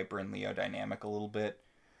of the Piper and Leo dynamic a little bit,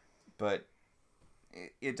 but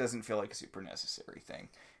it doesn't feel like a super necessary thing.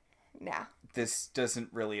 Nah. This doesn't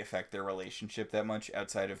really affect their relationship that much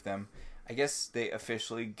outside of them. I guess they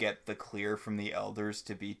officially get the clear from the elders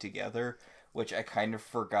to be together, which I kind of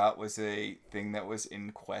forgot was a thing that was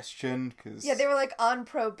in question. Yeah, they were like on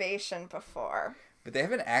probation before. But they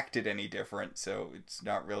haven't acted any different, so it's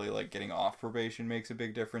not really like getting off probation makes a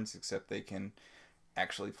big difference, except they can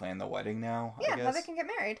actually plan the wedding now, yeah, I guess. now they can get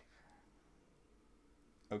married.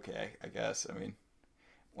 Okay, I guess. I mean,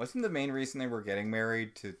 wasn't the main reason they were getting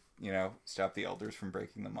married to, stop the elders from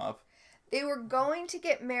breaking them up? They were going to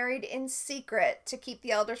get married in secret to keep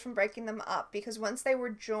the elders from breaking them up, because once they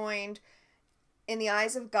were joined in the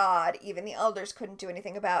eyes of God, even the elders couldn't do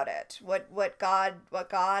anything about it. What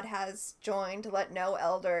God has joined, let no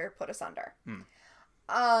elder put asunder.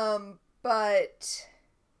 But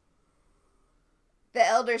the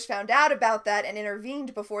elders found out about that and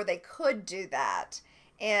intervened before they could do that.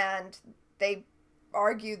 And they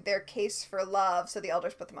argued their case for love, so the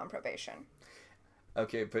elders put them on probation.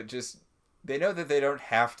 Okay, but just, they know that they don't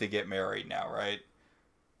have to get married now, right?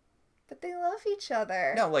 But they love each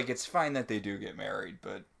other. No, like, it's fine that they do get married,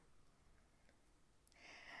 but...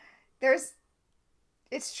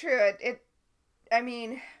 It's true. I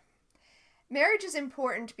mean, marriage is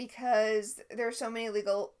important because there are so many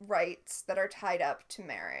legal rights that are tied up to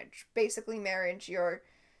marriage. Basically, marriage, you're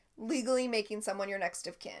legally making someone your next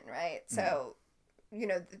of kin, right? So, you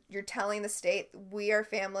know, you're telling the state, we are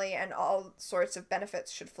family, and all sorts of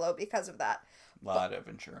benefits should flow because of that. A lot of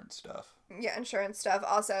insurance stuff. Yeah, insurance stuff.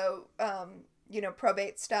 Also, you know,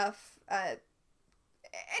 probate stuff.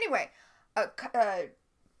 Anyway,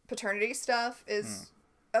 paternity stuff is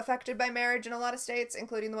affected by marriage in a lot of states,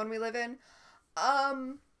 including the one we live in.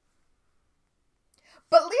 But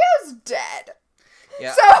Leo's dead.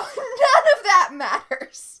 Yeah. So none of that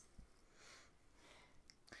matters.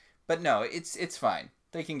 But no, it's fine.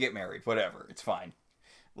 They can get married. Whatever. It's fine.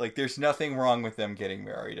 Like, there's nothing wrong with them getting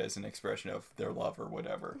married as an expression of their love or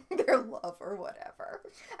whatever. Their love or whatever.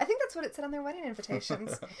 I think that's what it said on their wedding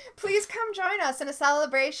invitations. Please come join us in a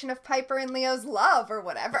celebration of Piper and Leo's love or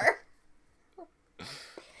whatever.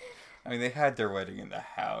 I mean, they had their wedding in the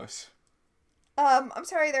house. I'm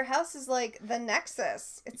sorry, their house is like the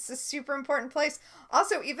Nexus. It's a super important place.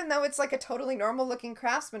 Also, even though it's like a totally normal looking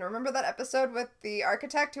craftsman, remember that episode with the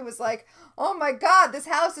architect who was like, oh my god, this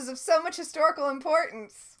house is of so much historical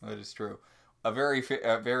importance. That is true. A very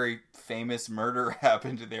famous murder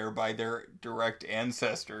happened there by their direct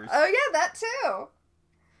ancestors. Oh yeah, that too.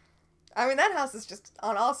 I mean, that house is just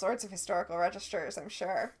on all sorts of historical registers, I'm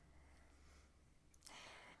sure.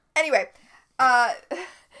 Anyway,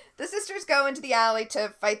 the sisters go into the alley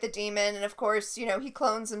to fight the demon, and of course, you know, he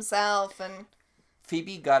clones himself, and...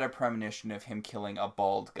 Phoebe got a premonition of him killing a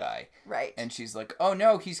bald guy. Right. And she's like, oh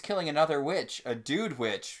no, he's killing another witch. A dude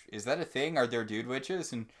witch. Is that a thing? Are there dude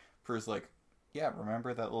witches? And Prue's like, yeah,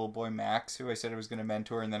 remember that little boy Max who I said I was going to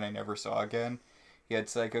mentor and then I never saw again? He had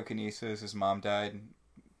psychokinesis, his mom died, and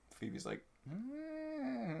Phoebe's like,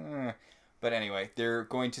 But anyway, they're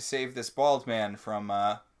going to save this bald man from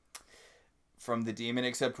the demon,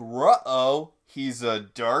 except, he's a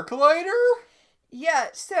Darklighter? Yeah,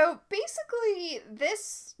 so basically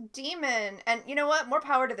this demon, and you know what? More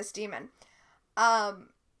power to this demon.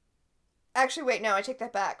 Actually, wait, no, I take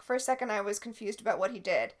that back. For a second, I was confused about what he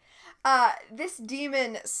did. This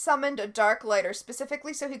demon summoned a Darklighter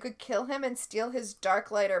specifically so he could kill him and steal his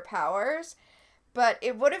Darklighter powers, but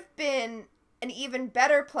it would have been an even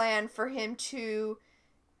better plan for him to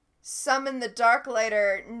summon the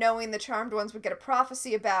Darklighter knowing the Charmed Ones would get a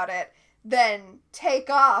prophecy about it, then take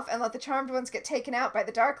off and let the Charmed Ones get taken out by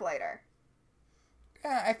the Darklighter.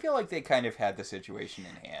 I feel like they kind of had the situation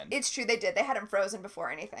in hand. It's true, they did. They had him frozen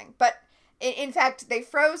before anything. But, in fact, they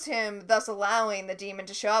froze him, thus allowing the demon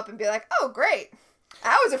to show up and be like, oh, great.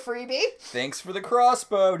 That was a freebie. Thanks for the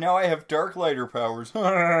crossbow. Now I have Darklighter powers.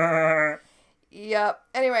 Yep.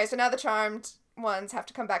 Anyway, so now the Charmed Ones have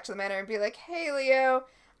to come back to the manor and be like, hey, Leo,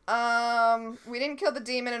 we didn't kill the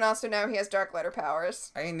demon, and also now he has Darklighter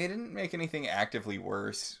powers. I mean, they didn't make anything actively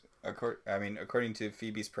worse. According to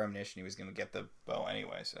Phoebe's premonition, he was going to get the bow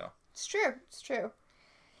anyway, so. It's true.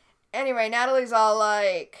 Anyway, Natalie's all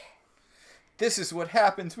like... This is what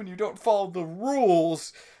happens when you don't follow the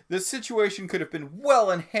rules. The situation could have been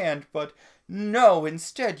well in hand, but no,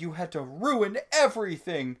 instead you had to ruin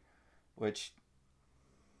everything. Which...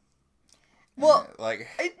 Well, no,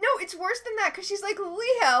 it's worse than that, because she's like,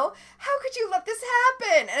 Leo, how could you let this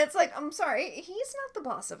happen? And it's like, I'm sorry, he's not the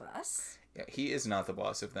boss of us. Yeah, he is not the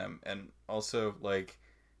boss of them. And also, like,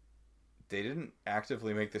 they didn't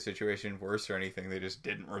actively make the situation worse or anything. They just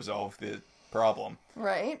didn't resolve the problem.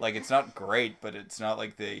 Right. Like, it's not great, but it's not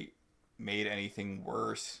like they made anything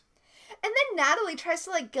worse. And then Natalie tries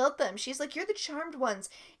to, like, guilt them. She's like, you're the Charmed Ones.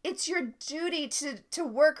 It's your duty to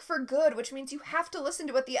work for good, which means you have to listen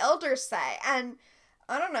to what the elders say. And,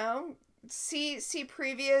 I don't know, see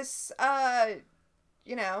previous, bite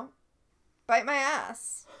my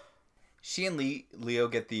ass. She and Leo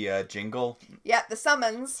get the jingle. Yeah, the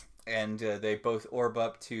summons. And they both orb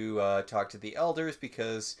up to talk to the elders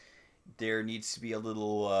because there needs to be a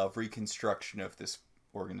little reconstruction of this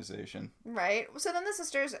organization. Right. So then the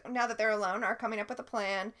sisters, now that they're alone, are coming up with a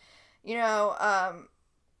plan.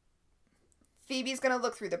 Phoebe's gonna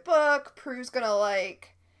look through the book. Prue's gonna,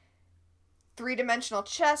 three-dimensional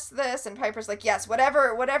chess this, and Piper's like, yes,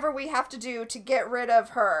 whatever we have to do to get rid of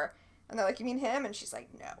her. And they're like, you mean him? And she's like,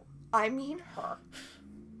 no, I mean her.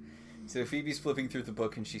 So Phoebe's flipping through the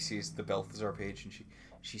book and she sees the Balthazar page and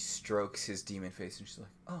she strokes his demon face and she's like,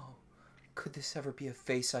 oh, could this ever be a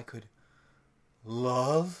face I could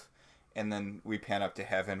love? And then we pan up to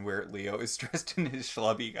heaven where Leo is dressed in his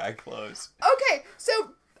schlubby guy clothes. Okay,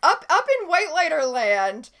 so up in White Lighter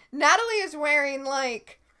Land, Natalie is wearing,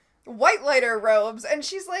 like, White Lighter robes, and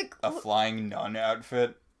she's like... A flying nun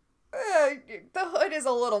outfit. The hood is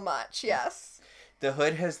a little much, yes. The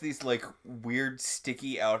hood has these, like, weird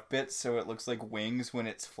sticky outbits, so it looks like wings when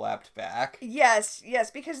it's flapped back. Yes,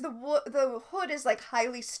 because the hood is, like,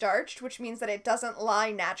 highly starched, which means that it doesn't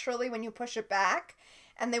lie naturally when you push it back.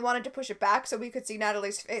 And they wanted to push it back so we could see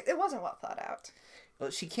Natalie's face. It wasn't well thought out.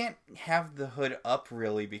 Well, she can't have the hood up,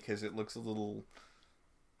 really, because it looks a little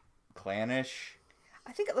clannish.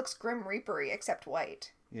 I think it looks Grim Reaper-y, except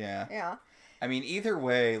white. Yeah. Yeah. I mean, either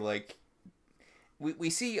way, like,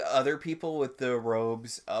 we see other people with the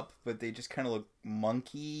robes up, but they just kind of look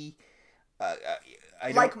monkey.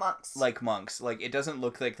 Like monks. Like monks. Like, it doesn't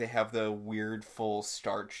look like they have the weird full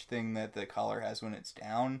starch thing that the collar has when it's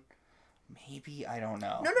down. Maybe, I don't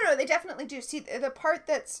know. No, they definitely do. See, the part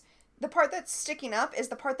that's sticking up is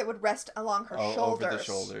the part that would rest along her shoulders. Over the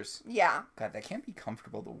shoulders. Yeah. God, that can't be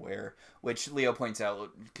comfortable to wear. Which Leo points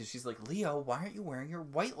out, because she's like, Leo, why aren't you wearing your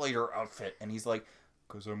White Lighter outfit? And he's like,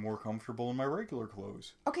 because I'm more comfortable in my regular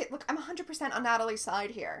clothes. Okay, look, I'm 100% on Natalie's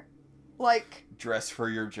side here. Like... Dress for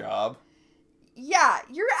your job? Yeah,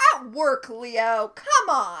 you're at work, Leo. Come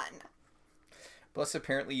on. Plus,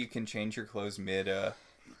 apparently you can change your clothes mid-orb.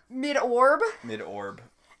 Mid-orb.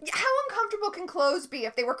 How uncomfortable can clothes be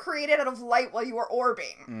if they were created out of light while you were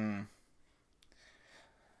orbing?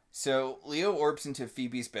 So, Leo orbs into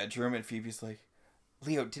Phoebe's bedroom, and Phoebe's like,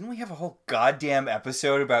 Leo, didn't we have a whole goddamn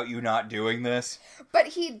episode about you not doing this? But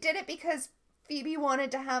he did it because Phoebe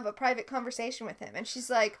wanted to have a private conversation with him, and she's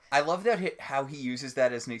like... I love that how he uses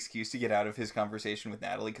that as an excuse to get out of his conversation with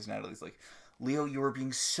Natalie, because Natalie's like, Leo, you were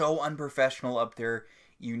being so unprofessional up there.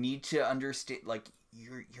 You need to understand, like...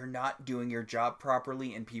 You're not doing your job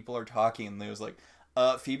properly, and people are talking. And Leo's like,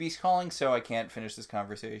 Phoebe's calling, so I can't finish this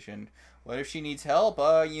conversation. What if she needs help?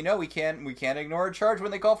 We can't ignore a charge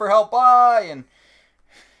when they call for help. Bye. And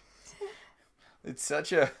it's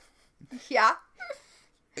such a... Yeah.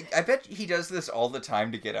 I bet he does this all the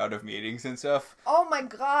time to get out of meetings and stuff. Oh my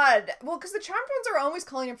god. Well, because the Charmed Ones are always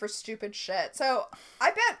calling him for stupid shit. So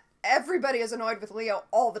I bet everybody is annoyed with Leo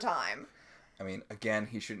all the time. I mean, again,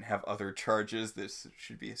 he shouldn't have other charges. This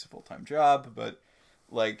should be his full-time job. But,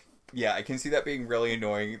 like, yeah, I can see that being really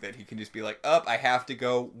annoying that he can just be like, I have to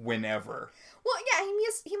go whenever. Well, yeah,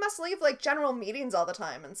 he must leave, like, general meetings all the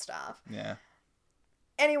time and stuff. Yeah.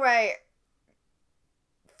 Anyway,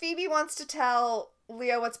 Phoebe wants to tell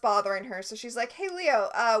Leo what's bothering her. So she's like, hey,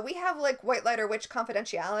 Leo, we have, like, White Lighter Witch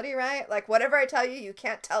confidentiality, right? Like, whatever I tell you, you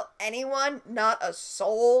can't tell anyone, not a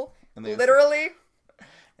soul. Literally.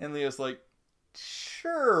 And Leo's like,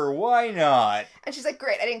 sure, why not? And she's like,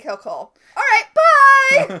 great, I didn't kill Cole. All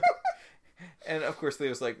right, bye! And of course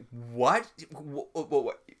Leo's like, what?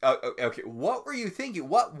 Okay, what were you thinking?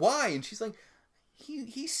 Why? And she's like,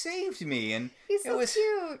 he saved me. And he's so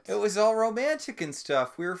cute. It was all romantic and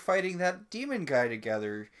stuff. We were fighting that demon guy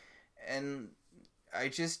together. And I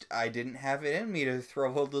didn't have it in me to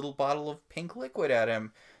throw a little bottle of pink liquid at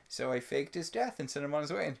him. So I faked his death and sent him on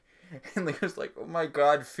his way. And Leo's like, oh my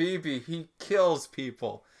god, Phoebe, he kills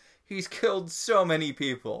people. He's killed so many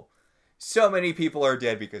people. So many people are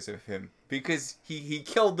dead because of him. Because he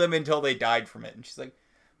killed them until they died from it. And she's like,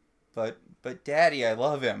 but Daddy, I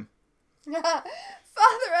love him. Father,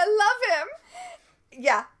 I love him.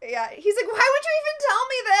 Yeah. He's like, why would you even tell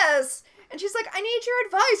me this? And she's like, I need your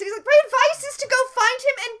advice. And he's like, my advice is to go find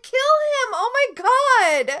him and kill him. Oh my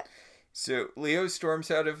god. So Leo storms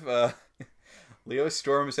out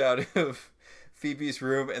of Phoebe's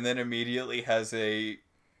room and then immediately has He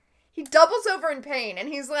doubles over in pain and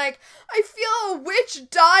he's like, I feel a witch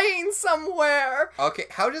dying somewhere. Okay,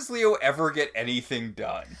 how does Leo ever get anything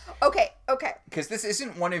done? Okay. Because this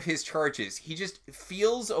isn't one of his charges. He just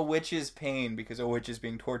feels a witch's pain because a witch is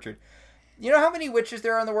being tortured. You know how many witches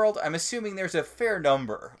there are in the world? I'm assuming there's a fair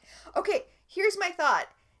number. Okay, here's my thought.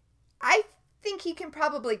 I think he can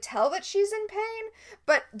probably tell that she's in pain,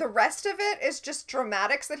 but the rest of it is just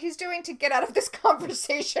dramatics that he's doing to get out of this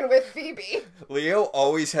conversation with Phoebe. Leo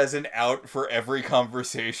always has an out for every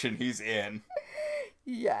conversation he's in.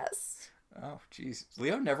 Yes. Oh, jeez.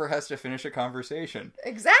 Leo never has to finish a conversation.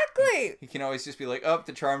 Exactly. He can always just be like,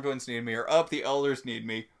 the Charmed Ones need me, or the Elders need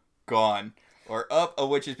me. Gone. Or, up, a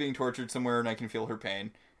witch is being tortured somewhere and I can feel her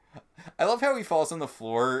pain. I love how he falls on the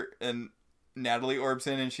floor and Natalie orbs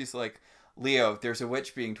in and she's like, Leo, there's a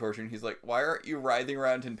witch being tortured. And he's like, why aren't you writhing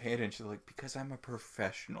around in pain? And she's like, because I'm a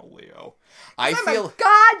professional, Leo. I'm a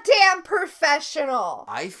goddamn professional.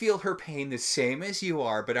 I feel her pain the same as you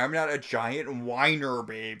are, but I'm not a giant whiner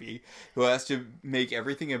baby who has to make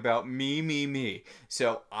everything about me.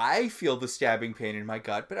 So I feel the stabbing pain in my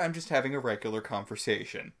gut, but I'm just having a regular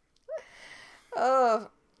conversation. Oh.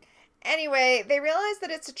 Anyway, they realize that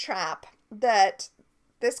it's a trap, that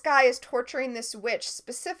this guy is torturing this witch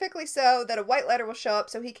specifically so that a White Lighter will show up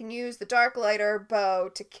so he can use the Dark Lighter bow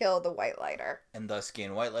to kill the White Lighter. And thus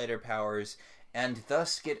gain White Lighter powers, and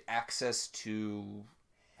thus get access to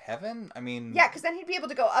heaven? I mean... Yeah, because then he'd be able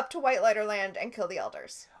to go up to White Lighter Land and kill the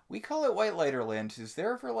Elders. We call it White Lighter Land. Is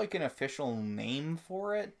there ever, like, an official name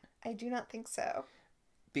for it? I do not think so.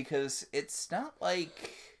 Because it's not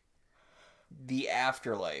like the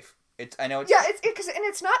afterlife. It's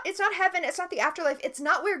It's not heaven. It's not the afterlife. It's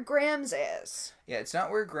not where Grams is. Yeah, it's not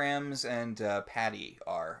where Grams and Patty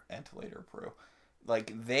are, and later Prue.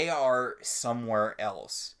 Like, they are somewhere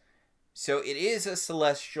else. So it is a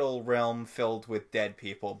celestial realm filled with dead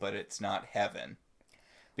people, but it's not heaven.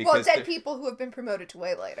 Well, dead people who have been promoted to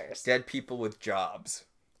White Lighters. Dead people with jobs.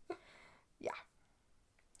 Yeah.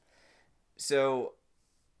 So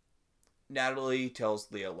Natalie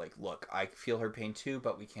tells Leo, like, look, I feel her pain too,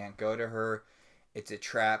 but we can't go to her. It's a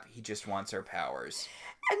trap. He just wants our powers.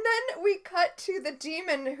 And then we cut to the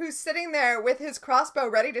demon who's sitting there with his crossbow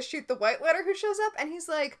ready to shoot the White Lighter who shows up, and he's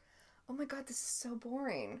like, oh my god, this is so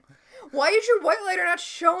boring. Why is your White Lighter not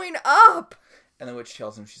showing up? And the witch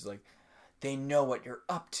tells him, she's like, they know what you're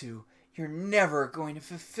up to. You're never going to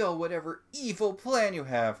fulfill whatever evil plan you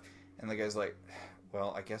have. And the guy's like,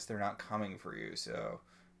 well, I guess they're not coming for you, so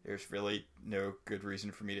there's really no good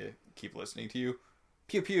reason for me to keep listening to you.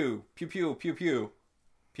 Pew pew, pew pew, pew pew,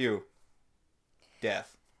 pew.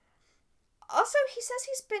 Death. Also, he says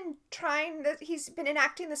he's been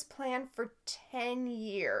enacting this plan for 10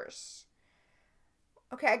 years.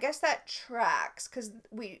 Okay, I guess that tracks, because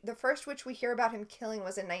the first witch we hear about him killing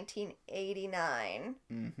was in 1989.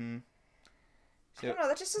 Mm-hmm. I don't know,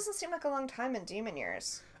 that just doesn't seem like a long time in demon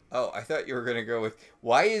years. Oh, I thought you were going to go with,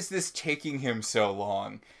 why is this taking him so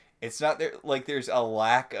long? It's not there, like there's a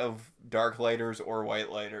lack of Dark Lighters or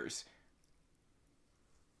White Lighters.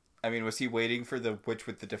 I mean, was he waiting for the witch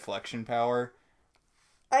with the deflection power?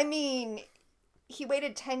 I mean, he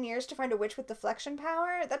waited 10 years to find a witch with deflection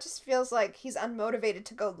power? That just feels like he's unmotivated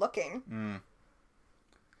to go looking.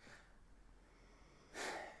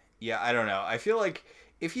 Yeah, I don't know. I feel like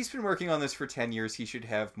if he's been working on this for 10 years, he should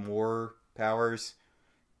have more powers.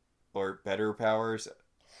 Or better powers.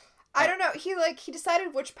 I don't know. He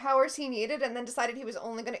decided which powers he needed and then decided he was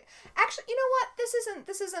only going to... Actually, you know what?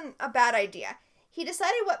 This isn't a bad idea. He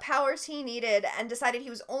decided what powers he needed and decided he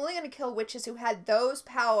was only going to kill witches who had those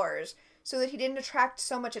powers so that he didn't attract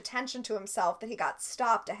so much attention to himself that he got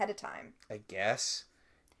stopped ahead of time. I guess.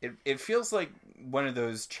 It feels like one of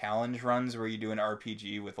those challenge runs where you do an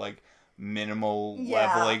RPG with, like, minimal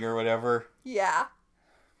leveling or whatever. Yeah.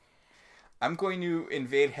 I'm going to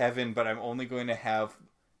invade heaven, but I'm only going to have,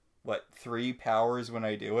 3 powers when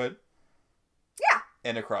I do it? Yeah.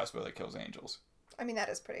 And a crossbow that kills angels. I mean, that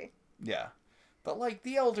is pretty. Yeah. But,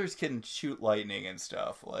 the elders can shoot lightning and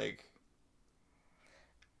stuff.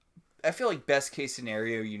 I feel like best case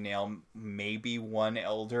scenario, you nail maybe one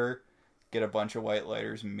elder, get a bunch of White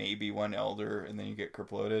Lighters, maybe one elder, and then you get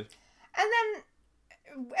Kerploded. And then,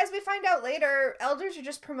 as we find out later, elders are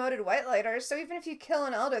just promoted White Lighters, so even if you kill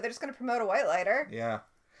an elder, they're just going to promote a White Lighter. Yeah.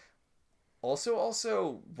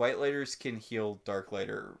 Also, White Lighters can heal Dark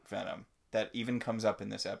Lighter venom. That even comes up in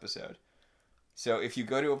this episode. So if you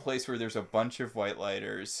go to a place where there's a bunch of White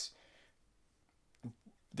Lighters,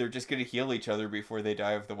 they're just going to heal each other before they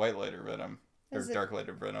die of the White Lighter venom. Or Dark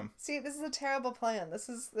Lighter venom. See, this is a terrible plan. This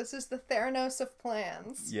is the Theranos of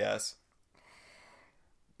plans. Yes.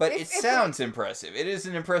 But it sounds impressive. It is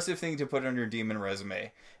an impressive thing to put on your demon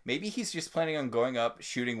resume. Maybe he's just planning on going up,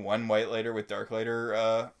 shooting one White Lighter with Dark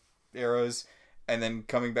Lighter arrows, and then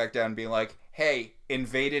coming back down and being like, hey,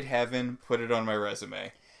 invaded heaven, put it on my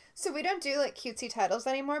resume. So we don't do, cutesy titles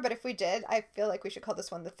anymore, but if we did, I feel like we should call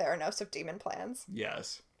this one the Theranos of demon plans.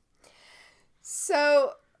 Yes.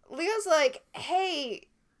 So Leo's like, hey,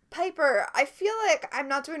 Piper, I feel like I'm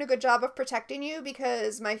not doing a good job of protecting you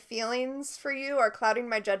because my feelings for you are clouding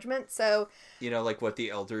my judgment, so... what the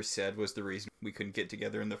elders said was the reason we couldn't get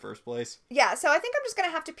together in the first place? Yeah, so I think I'm just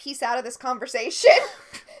gonna have to piece out of this conversation.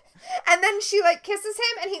 And then she, kisses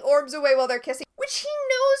him, and he orbs away while they're kissing, which he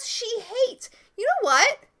knows she hates. You know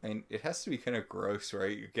what? mean, it has to be kind of gross,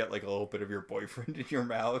 right? You get like a little bit of your boyfriend in your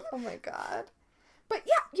mouth. Oh my god. But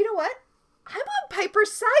yeah, you know what? I'm on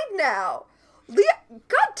Piper's side now. Leo,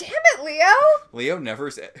 god damn it, Leo.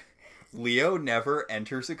 Leo never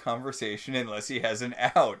enters a conversation unless he has an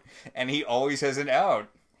out, and he always has an out.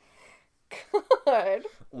 God.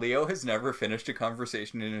 Leo has never finished a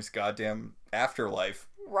conversation in his goddamn afterlife.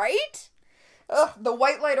 Right? Ugh, the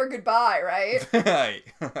white lighter goodbye, right?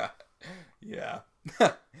 Yeah.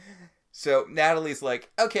 So Natalie's like,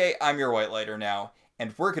 okay, I'm your white lighter now,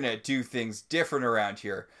 and we're gonna do things different around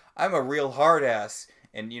here. I'm a real hard ass,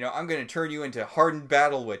 and, I'm gonna turn you into hardened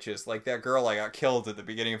battle witches, like that girl I got killed at the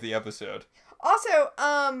beginning of the episode. Also,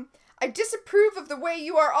 I disapprove of the way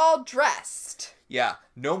you are all dressed. Yeah,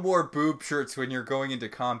 no more boob shirts when you're going into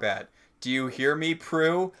combat. Do you hear me,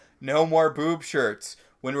 Prue? No more boob shirts.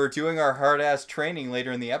 When we're doing our hard-ass training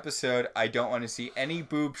later in the episode, I don't want to see any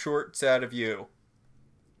boob shorts out of you.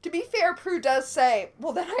 To be fair, Prue does say,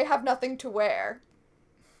 well, then I have nothing to wear.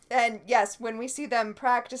 And yes, when we see them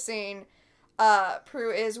practicing,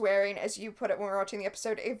 Prue is wearing, as you put it when we were watching the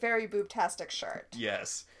episode, a very boobtastic shirt.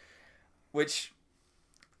 Yes. Which,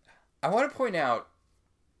 I want to point out,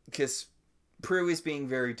 because Prue is being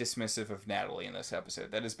very dismissive of Natalie in this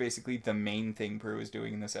episode. That is basically the main thing Prue is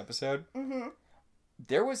doing in this episode. Mm-hmm.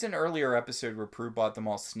 There was an earlier episode where Prue bought them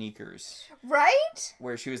all sneakers. Right?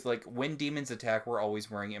 Where she was like, when demons attack, we're always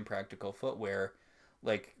wearing impractical footwear.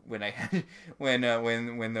 Like, when I had,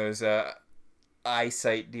 when those,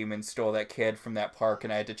 eyesight demons stole that kid from that park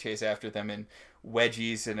and I had to chase after them in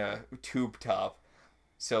wedgies and a tube top.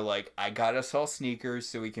 So, like, I got us all sneakers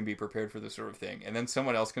so we can be prepared for this sort of thing. And then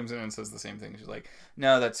someone else comes in and says the same thing. She's like,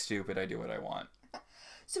 no, that's stupid. I do what I want.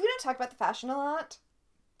 So we don't talk about the fashion a lot,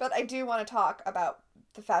 but I do want to talk about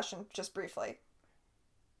the fashion just briefly.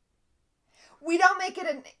 We don't make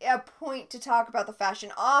it a point to talk about the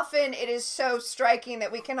fashion. Often it is so striking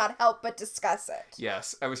that we cannot help but discuss it.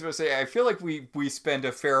 Yes. I was going to say, I feel like we spend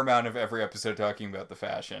a fair amount of every episode talking about the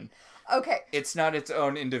fashion. Okay. It's not its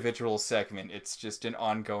own individual segment. It's just an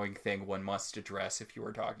ongoing thing one must address if you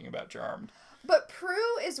were talking about Charmed. But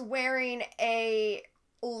Prue is wearing a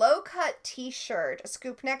low-cut t-shirt, a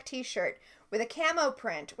scoop neck t-shirt, with a camo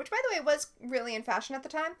print, which, by the way, was really in fashion at the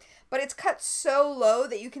time, but it's cut so low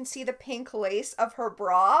that you can see the pink lace of her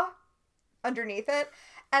bra underneath it.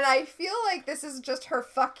 And I feel like this is just her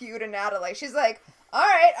fuck you to Natalie. She's like, all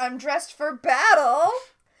right, I'm dressed for battle.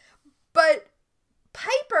 But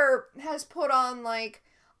Piper has put on, like,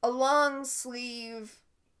 a long sleeve,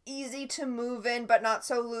 easy to move in, but not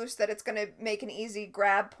so loose that it's going to make an easy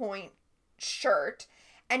grab point shirt.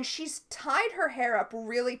 And she's tied her hair up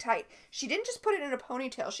really tight. She didn't just put it in a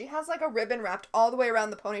ponytail. She has, like, a ribbon wrapped all the way around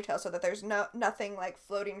the ponytail so that there's nothing, like,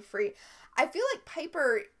 floating free. I feel like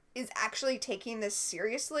Piper is actually taking this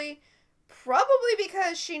seriously, probably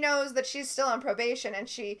because she knows that she's still on probation, and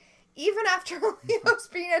she, even after Leo's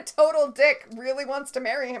being a total dick, really wants to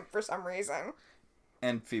marry him for some reason.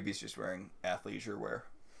 And Phoebe's just wearing athleisure wear.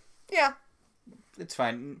 Yeah. It's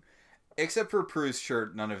fine. Except for Prue's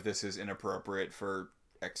shirt, none of this is inappropriate for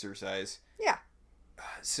exercise. Yeah.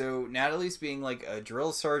 So Natalie's being like a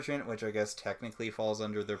drill sergeant, which I guess technically falls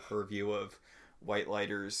under the purview of White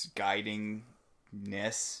Lighter's guidingness.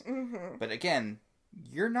 Mm-hmm. But again,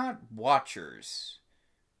 you're not watchers.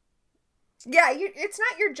 Yeah, it's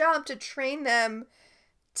not your job to train them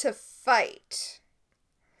to fight.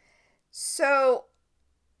 So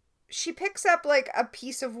she picks up like a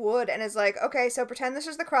piece of wood and is like, okay, so pretend this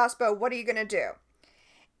is the crossbow. What are you going to do?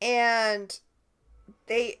 And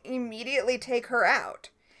they immediately take her out.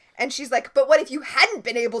 And she's like, but what if you hadn't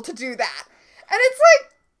been able to do that? And it's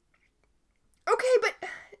like, okay, but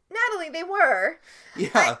Natalie, they were.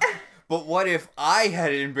 Yeah, but what if I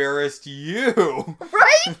had embarrassed you?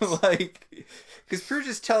 Right? Like, because Prue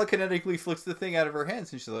just telekinetically flicks the thing out of her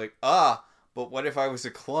hands and she's like, but what if I was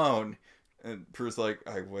a clone? And Prue's like,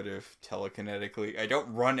 I would have telekinetically. I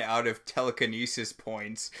don't run out of telekinesis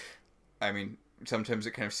points. I mean, sometimes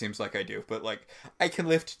it kind of seems like I do, but like, I can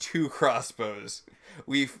lift 2 crossbows.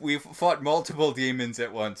 We've fought multiple demons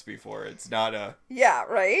at once before. It's not a... Yeah,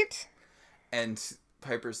 right? And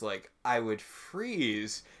Piper's like, I would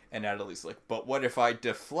freeze. And Natalie's like, but what if I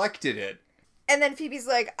deflected it? And then Phoebe's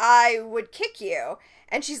like, I would kick you.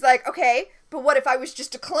 And she's like, okay, but what if I was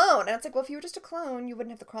just a clone? And it's like, well, if you were just a clone, you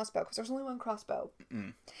wouldn't have the crossbow, because there's only one crossbow.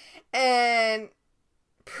 Mm. And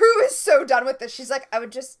Prue is so done with this. She's like, I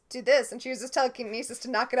would just do this. And she uses telekinesis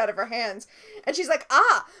to knock it out of her hands. And she's like,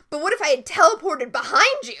 but what if I had teleported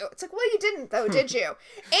behind you? It's like, well, you didn't, though, did you?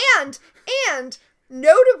 And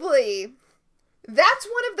notably, That's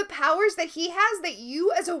one of the powers that he has that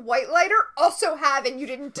you as a white lighter also have and you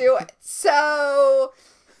didn't do it. So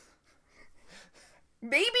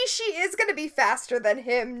maybe she is going to be faster than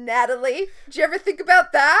him, Natalie. Did you ever think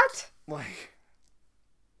about that? Like,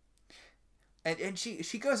 and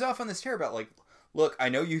she goes off on this tear about, like, look, I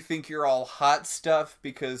know you think you're all hot stuff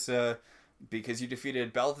because you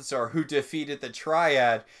defeated Balthazar, who defeated the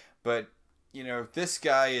Triad, but, you know, this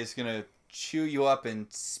guy is going to chew you up and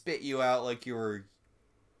spit you out like you were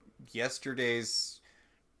yesterday's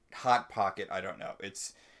Hot Pocket. I don't know.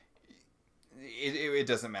 It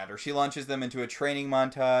doesn't matter. She launches them into a training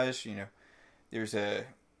montage. You know, there's a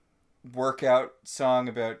workout song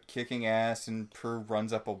about kicking ass, and Prue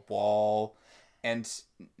runs up a wall. And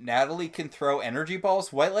Natalie can throw energy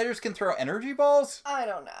balls. White lighters can throw energy balls? I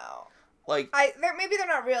don't know. Like, maybe they're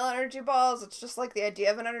not real energy balls. It's just like the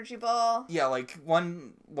idea of an energy ball. Yeah, like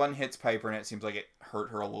one hits Piper and it seems like it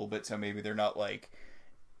hurt her a little bit, so maybe they're not like,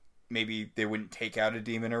 maybe they wouldn't take out a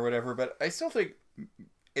demon or whatever, but I still think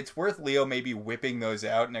it's worth Leo maybe whipping those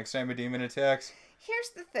out next time a demon attacks.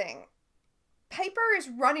 Here's the thing. Piper is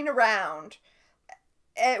running around.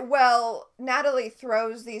 Well, Natalie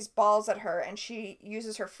throws these balls at her and she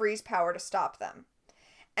uses her freeze power to stop them.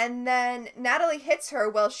 And then Natalie hits her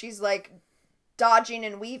while she's, like, dodging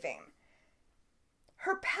and weaving.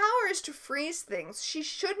 Her power is to freeze things. She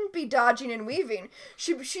shouldn't be dodging and weaving.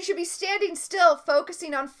 She should be standing still,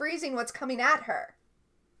 focusing on freezing what's coming at her.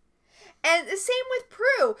 And the same with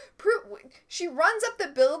Prue. She runs up the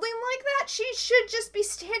building like that. She should just be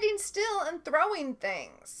standing still and throwing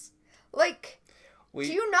things. Like, do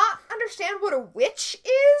you not understand what a witch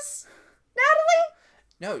is,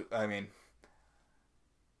 Natalie? No, I mean...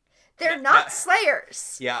 They're not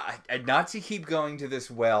slayers. Yeah, not to keep going to this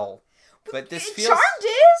well, but this feels... Charmed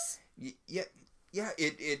is? Yeah,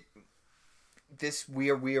 we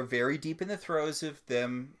are very deep in the throes of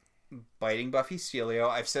them biting Buffy Stelio.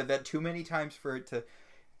 I've said that too many times for it to...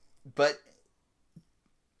 But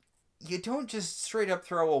you don't just straight up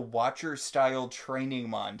throw a Watcher-style training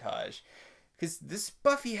montage. Because this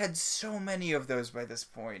Buffy had so many of those by this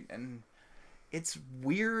point, and it's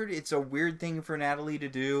weird. It's a weird thing for Natalie to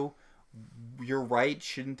do. You're right.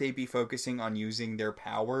 Shouldn't they be focusing on using their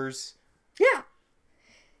powers? Yeah.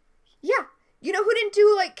 Yeah. You know who didn't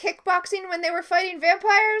do, like, kickboxing when they were fighting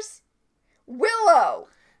vampires? Willow.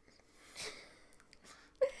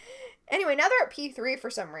 Anyway, now they're at P3 for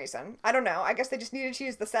some reason. I don't know. I guess they just needed to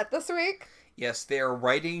use the set this week. Yes, they are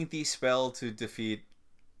writing the spell to defeat...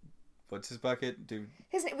 What's his bucket?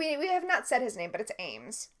 We have not said his name, but it's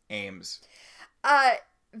Ames.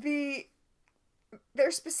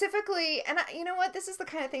 They're specifically, and you know what? This is the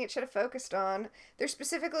kind of thing it should have focused on. They're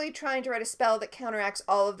specifically trying to write a spell that counteracts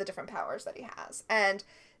all of the different powers that he has. And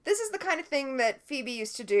this is the kind of thing that Phoebe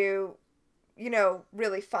used to do, you know,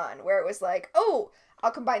 really fun, where it was like, oh,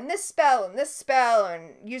 I'll combine this spell,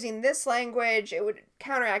 and using this language, it would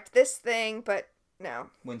counteract this thing, but no.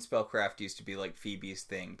 When spellcraft used to be like Phoebe's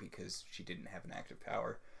thing because she didn't have an active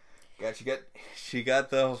power. Yeah, she got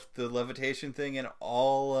the levitation thing, and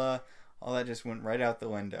all that just went right out the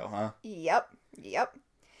window, huh? Yep.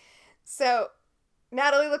 So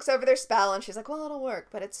Natalie looks over their spell and she's like, well, it'll work,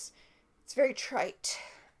 but it's very trite.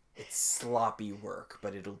 It's sloppy work,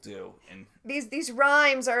 but it'll do. And these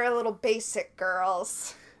rhymes are a little basic,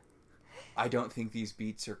 girls. I don't think these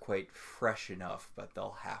beats are quite fresh enough, but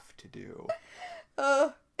they'll have to do.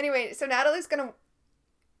 Anyway, so Natalie's gonna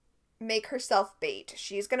make herself bait.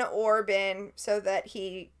 She's gonna orb in so that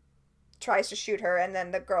he tries to shoot her, and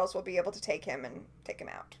then the girls will be able to take him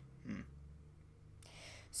out.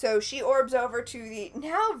 So she orbs over to the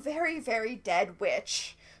now very, very dead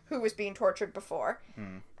witch who was being tortured before.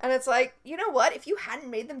 And it's like, you know what? If you hadn't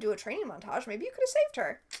made them do a training montage, maybe you could have saved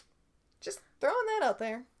her. Just throwing that out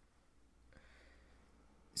there.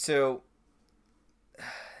 So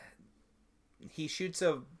he shoots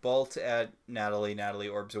a bolt at Natalie. Natalie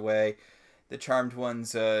orbs away. The Charmed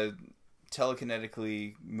Ones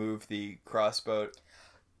telekinetically move the crossbow.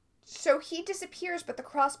 So he disappears, but the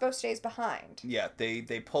crossbow stays behind. Yeah,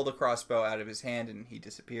 they pull the crossbow out of his hand and he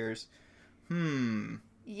disappears.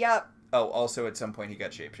 Yep. Oh, also at some point he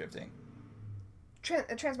got shapeshifting.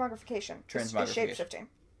 Transmogrification. Is shapeshifting.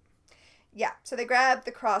 Yeah, so they grab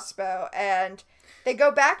the crossbow and they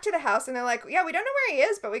go back to the house and they're like, yeah, we don't know where he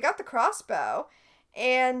is, but we got the crossbow.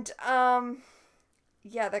 And,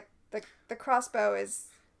 yeah, the crossbow is...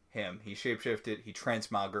 him. He shapeshifted, he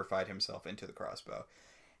transmogrified himself into the crossbow.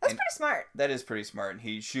 That's pretty smart. That is pretty smart.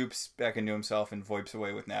 He shoops back into himself and voips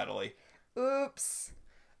away with Natalie. Oops.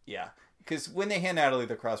 Yeah. Because when they hand Natalie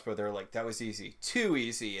the crossbow, they're like, that was easy. Too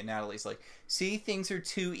easy. And Natalie's like, see, things are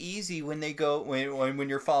too easy when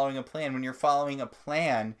you're following a plan. When you're following a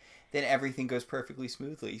plan, then everything goes perfectly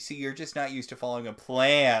smoothly. See, you're just not used to following a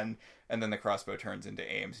plan. And then the crossbow turns into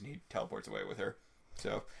Ames, and he teleports away with her.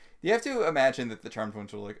 So you have to imagine that the Charmed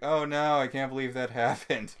Ones were like, oh no, I can't believe that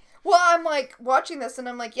happened. Well, I'm like watching this and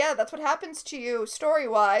I'm like, yeah, that's what happens to you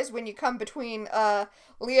story-wise when you come between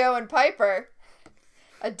Leo and Piper.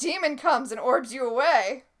 A demon comes and orbs you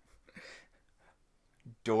away.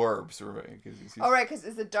 Dorbs, right? Oh, right, because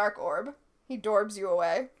it's a dark orb. He dorbs you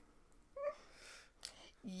away.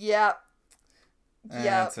 Yep.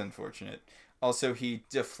 That's unfortunate. Also, he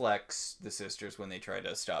deflects the sisters when they try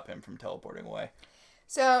to stop him from teleporting away.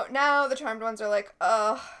 So now the Charmed Ones are like,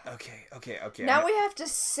 ugh. Okay. Now we have to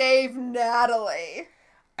save Natalie.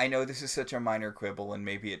 I know this is such a minor quibble, and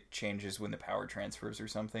maybe it changes when the power transfers or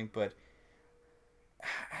something, but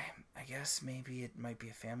I guess maybe it might be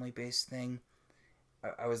a family-based thing.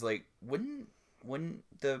 I was like, wouldn't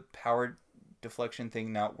the power deflection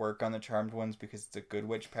thing not work on the Charmed Ones because it's a good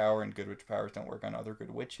witch power, and good witch powers don't work on other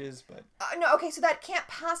good witches? But no, okay, so that can't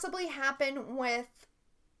possibly happen with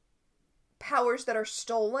powers that are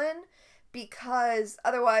stolen, because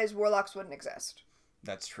otherwise warlocks wouldn't exist.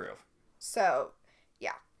 That's true. So,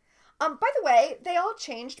 yeah. By the way, they all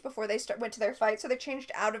changed before they went to their fight, so they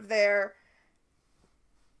changed out of their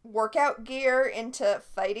workout gear into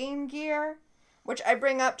fighting gear, which I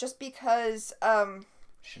bring up just because,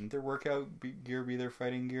 shouldn't their workout gear be their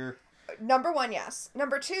fighting gear? Number one, yes.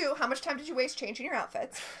 Number two, how much time did you waste changing your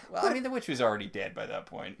outfits? Well, I mean, the witch was already dead by that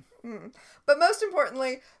point. But most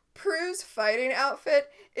importantly, Prue's fighting outfit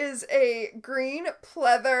is a green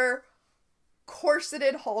pleather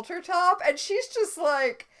corseted halter top, and she's just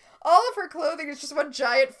like, all of her clothing is just one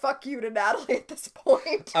giant fuck you to Natalie at this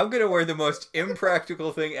point. I'm gonna wear the most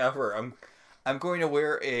impractical thing ever. I'm going to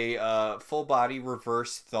wear a full body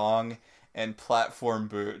reverse thong and platform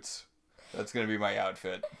boots. That's gonna be my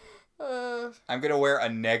outfit. I'm gonna wear a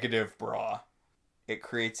negative bra. It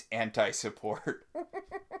creates anti-support.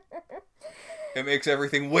 It makes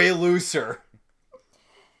everything way looser.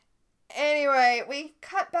 Anyway, we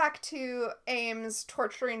cut back to Ames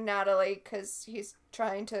torturing Natalie because he's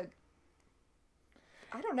trying to...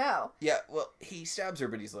 I don't know. Yeah, well, he stabs her,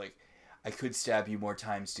 but he's like, I could stab you more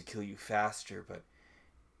times to kill you faster, but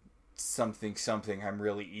something, I'm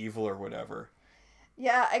really evil or whatever.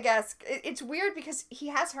 Yeah, I guess. It's weird because he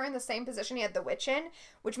has her in the same position he had the witch in,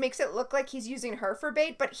 which makes it look like he's using her for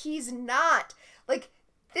bait, but he's not. Like,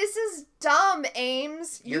 this is dumb,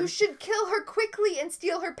 Ames. You should kill her quickly and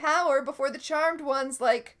steal her power before the Charmed Ones,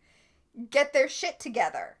 like, get their shit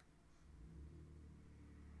together.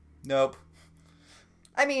 Nope.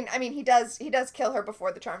 I mean, he does kill her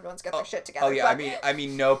before the Charmed Ones get their shit together. Oh yeah, but... I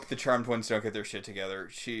mean, nope. The Charmed Ones don't get their shit together.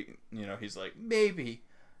 He's like, maybe,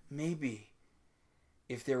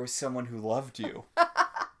 if there was someone who loved you,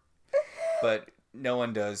 but no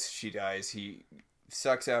one does. She dies. He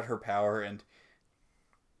sucks out her power, and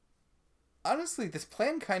honestly, this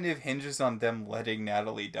plan kind of hinges on them letting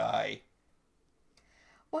Natalie die.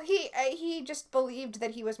 Well, he just believed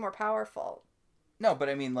that he was more powerful. No, but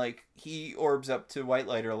I mean, like, he orbs up to White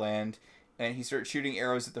Lighter Land, and he starts shooting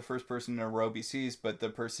arrows at the first person in a row he sees, but the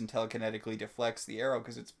person telekinetically deflects the arrow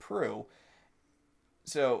because it's Prue.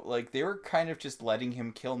 So, like, they were kind of just letting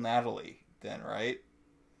him kill Natalie then, right?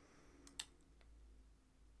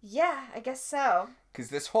 Yeah, I guess so.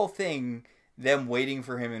 Because this whole thing, them waiting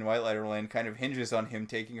for him in White Lighter Land, kind of hinges on him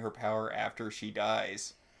taking her power after she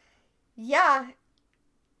dies. Yeah.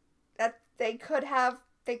 That they could have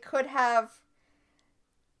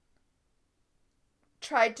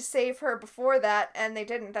tried to save her before that, and they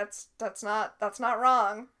didn't. That's not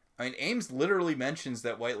wrong. I mean, Ames literally mentions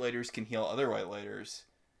that White Lighters can heal other White Lighters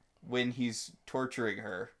when he's torturing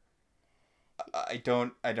her.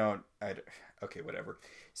 Okay, whatever.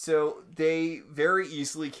 So they very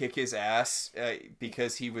easily kick his ass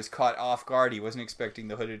because he was caught off guard. He wasn't expecting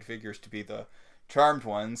the hooded figures to be the Charmed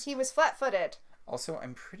Ones. He was flat-footed. Also,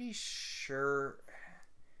 I'm pretty sure...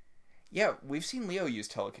 Yeah, we've seen Leo use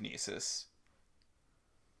telekinesis.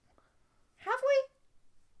 Have we?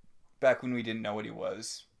 Back when we didn't know what he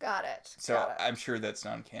was. Got it. So I'm sure that's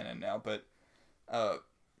non-canon now, but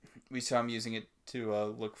we saw him using it to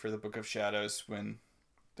look for the Book of Shadows when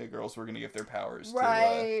the girls were going to give their powers.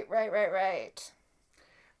 Right.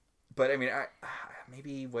 But I mean,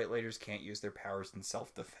 maybe White Lighters can't use their powers in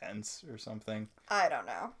self-defense or something. I don't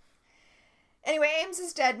know. Anyway, Ames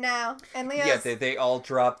is dead now, and Leo's... Yeah, they all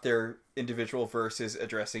drop their individual verses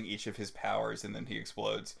addressing each of his powers, and then he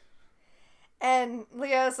explodes. And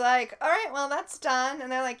Leo's like, all right, well, that's done.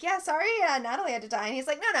 And they're like, yeah, sorry, Natalie had to die. And he's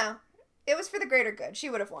like, no. It was for the greater good.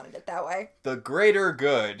 She would have wanted it that way. The greater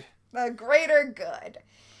good. The greater good.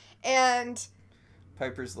 And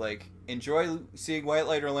Piper's like, enjoy seeing White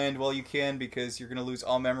Lighter Land while you can because you're going to lose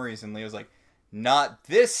all memories. And Leo's like, not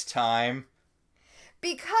this time.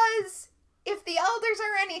 Because if the elders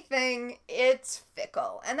are anything, it's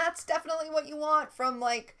fickle. And that's definitely what you want from,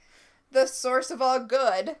 like, the source of all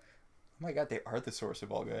good. Oh my god, they are the source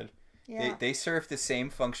of all good. Yeah. They serve the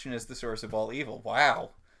same function as the source of all evil.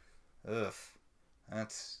 Wow. Ugh.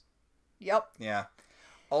 That's... Yep. Yeah.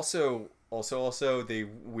 Also, the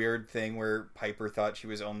weird thing where Piper thought she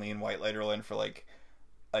was only in White Lighter Land for, like,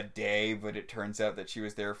 a day, but it turns out that she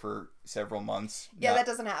was there for several months. Yeah, that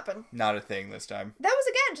doesn't happen. Not a thing this time. That was,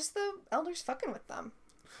 again, just the elders fucking with them.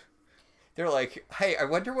 They're like, hey, I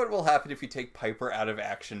wonder what will happen if you take Piper out of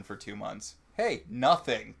action for 2 months. Hey,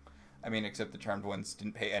 nothing. I mean, except the Charmed Ones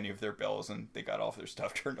didn't pay any of their bills, and they got all of their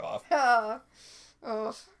stuff turned off.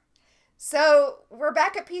 Oh. So, we're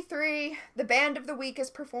back at P3. The band of the week is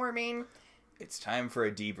performing. It's time for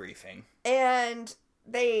a debriefing. And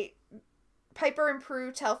Piper and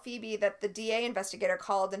Prue tell Phoebe that the DA investigator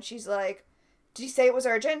called, and she's like, did you say it was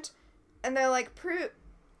urgent? And they're like, Prue,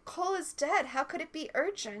 Cole is dead. How could it be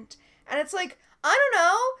urgent? And it's like, I don't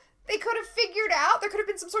know. They could have figured out. There could have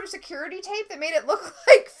been some sort of security tape that made it look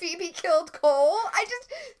like Phoebe killed Cole.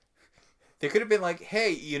 They could have been like,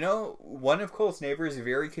 hey, you know, one of Cole's neighbors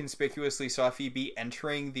very conspicuously saw Phoebe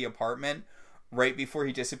entering the apartment right before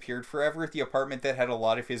he disappeared forever. The apartment that had a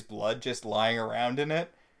lot of his blood just lying around in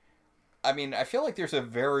it. I mean, I feel like there's a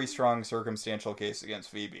very strong circumstantial case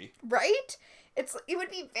against Phoebe. Right? It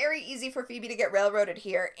would be very easy for Phoebe to get railroaded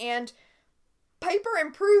here. And Piper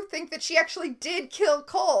and Prue think that she actually did kill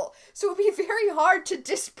Cole. So it would be very hard to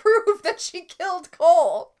disprove that she killed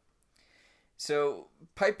Cole. So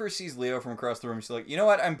Piper sees Leo from across the room. She's like, you know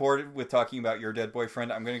what? I'm bored with talking about your dead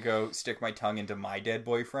boyfriend. I'm going to go stick my tongue into my dead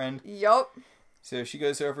boyfriend. Yup. So she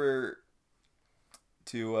goes over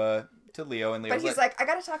to Leo, and Leo's but he's like, I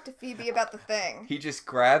gotta talk to Phoebe about the thing. He just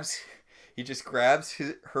grabs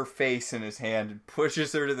her face in his hand and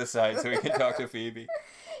pushes her to the side so he can talk to Phoebe.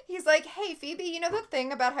 He's like, hey, Phoebe, you know that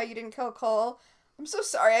thing about how you didn't kill Cole? I'm so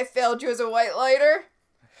sorry I failed you as a white lighter.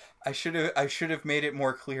 I should have made it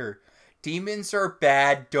more clear. Demons are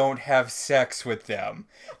bad, don't have sex with them.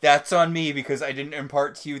 That's on me because I didn't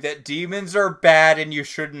impart to you that demons are bad and you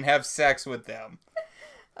shouldn't have sex with them.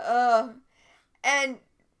 And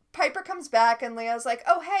Piper comes back and Leo's like,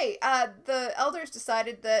 oh, hey, the elders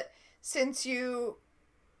decided that since you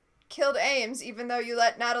killed Ames, even though you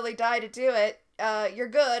let Natalie die to do it, you're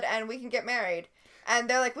good and we can get married. And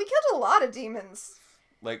they're like, we killed a lot of demons.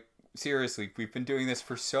 Like, seriously, we've been doing this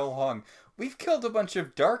for so long. We've killed a bunch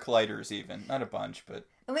of Dark Lighters even. Not a bunch, but...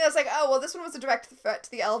 And Leo's like, oh, well, this one was a direct threat to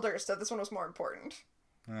the elders, so this one was more important.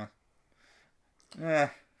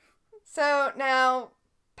 So now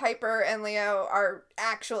Piper and Leo are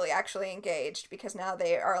actually engaged because now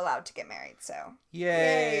they are allowed to get married, so...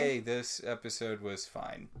 Yay! This episode was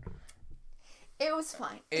fine. It was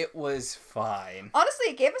fine. It was fine. Honestly,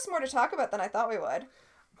 it gave us more to talk about than I thought we would.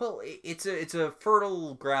 Well, it's a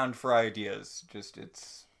fertile ground for ideas.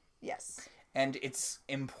 Yes. And it's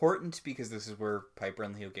important because this is where Piper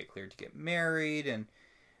and Leo get cleared to get married, and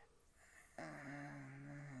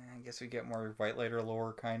I guess we get more White Lighter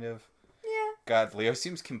lore, kind of. Yeah. God, Leo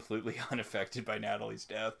seems completely unaffected by Natalie's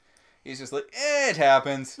death. He's just like, it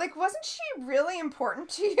happens. Like, wasn't she really important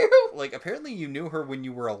to you? Like, apparently you knew her when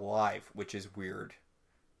you were alive, which is weird.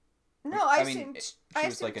 No, She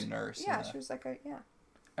was like a nurse. Yeah, she was like a, yeah.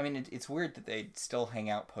 I mean, it's weird that they still hang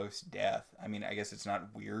out post-death. I mean, I guess it's not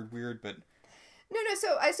weird, but... No,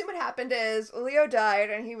 so I assume what happened is Leo died,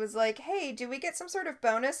 and he was like, hey, do we get some sort of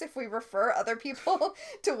bonus if we refer other people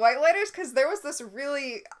to White Lighters? Because there was this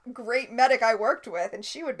really great medic I worked with, and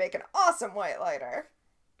she would make an awesome White Lighter.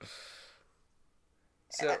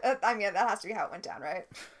 So, I mean, that has to be how it went down, right?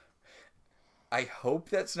 I hope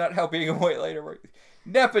that's not how being a White Lighter works.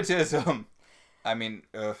 Nepotism! I mean,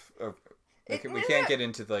 we can't get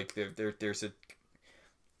into, like,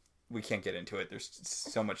 we can't get into it. There's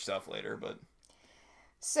so much stuff later, but...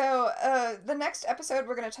 So, the next episode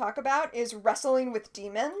we're going to talk about is Wrestling with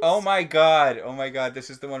Demons. Oh my god,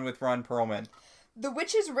 this is the one with Ron Perlman. The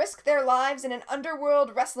witches risk their lives in an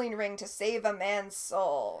underworld wrestling ring to save a man's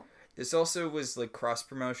soul. This also was, like,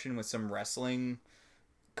 cross-promotion with some wrestling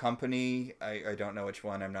company. I don't know which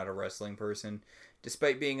one. I'm not a wrestling person.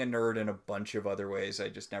 Despite being a nerd in a bunch of other ways, I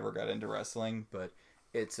just never got into wrestling. But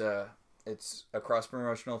it's a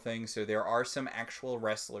cross-promotional thing, so there are some actual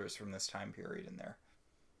wrestlers from this time period in there.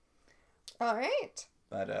 All right.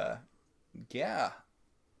 But, yeah.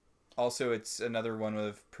 Also, it's another one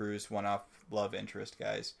of Prue's one-off love interest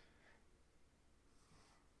guys.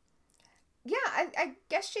 Yeah, I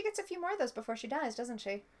guess she gets a few more of those before she dies, doesn't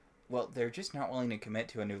she? Well, they're just not willing to commit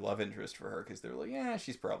to a new love interest for her because they're like, yeah,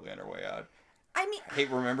 she's probably on her way out. I mean... Hey,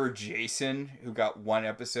 remember Jason, who got one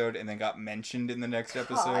episode and then got mentioned in the next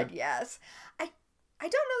episode? God, yes. I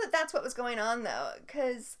don't know that that's what was going on, though,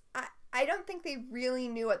 because I don't think they really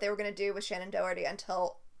knew what they were going to do with Shannon Doherty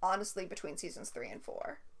until, honestly, between seasons 3 and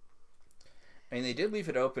 4. I mean, they did leave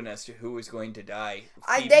it open as to who was going to die.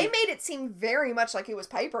 They made it seem very much like it was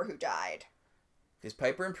Piper who died. Because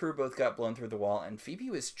Piper and Prue both got blown through the wall, and Phoebe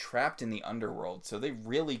was trapped in the underworld, so they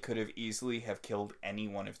really could have easily have killed any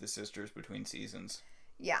one of the sisters between seasons.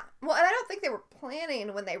 Yeah. Well, and I don't think they were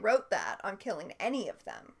planning when they wrote that on killing any of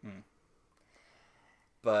them.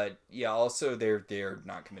 But, yeah, also they're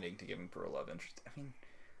not committing to giving Prue a love interest. I mean,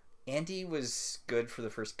 Andy was good for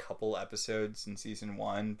the first couple episodes in season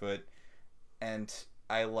 1, and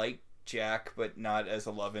I like Jack, but not as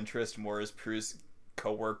a love interest, more as Prue's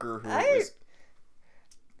co-worker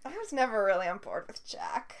I was never really on board with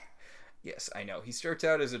Jack. Yes, I know. He starts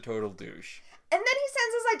out as a total douche. And then he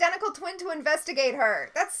sends his identical twin to investigate her.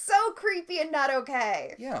 That's so creepy and not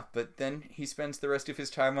okay. Yeah, but then he spends the rest of his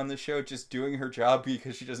time on the show just doing her job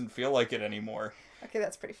because she doesn't feel like it anymore. Okay,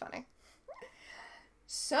 that's pretty funny.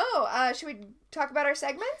 So, should we talk about our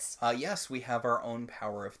segments? Yes, we have our own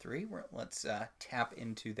power of 3. Let's tap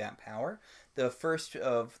into that power. The first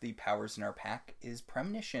of the powers in our pack is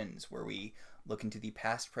premonitions, where we look into the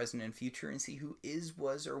past, present, and future and see who is,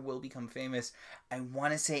 was, or will become famous. I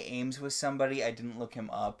want to say Ames was somebody. I didn't look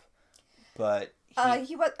him up, but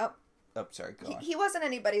he was... Oh, sorry, go on. He wasn't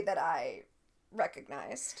anybody that I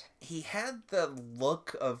recognized. He had the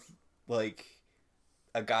look of, like,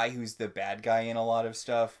 a guy who's the bad guy in a lot of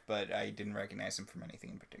stuff, but I didn't recognize him from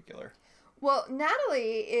anything in particular. Well,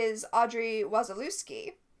 Natalie is Audrey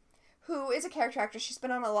Wazalewski, who is a character actress. She's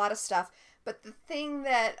been on a lot of stuff, but the thing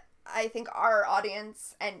that I think our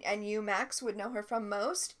audience and you, Max, would know her from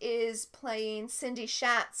most is playing Cindy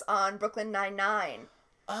Schatz on Brooklyn Nine-Nine.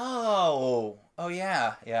 Oh,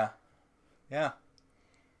 yeah.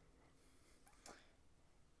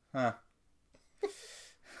 Huh.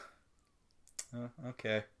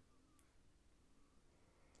 Okay.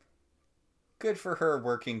 Good for her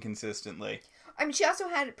working consistently. I mean, she also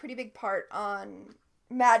had a pretty big part on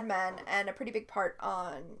Mad Men and a pretty big part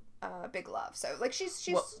on Big Love. So, like, she's...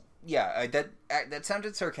 Well, yeah, that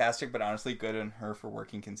sounded sarcastic, but honestly good on her for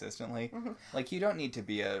working consistently. Mm-hmm. Like, you don't need to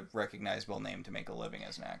be a recognizable name to make a living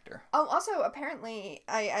as an actor. Oh, also, apparently,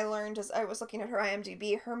 I learned as I was looking at her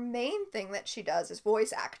IMDb, her main thing that she does is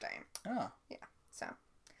voice acting. Oh. Yeah, so...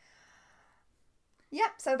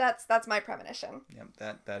 Yep, so that's my premonition.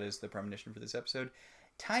 Yep, that is the premonition for this episode.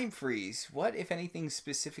 Time freeze. What, if anything,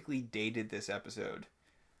 specifically dated this episode?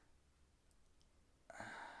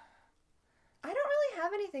 I don't really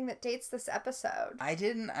have anything that dates this episode.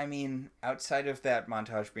 I mean, outside of that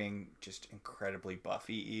montage being just incredibly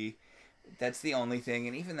Buffy-y, that's the only thing.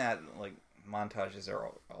 And even that, like, montages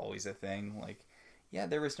are always a thing. Like, yeah,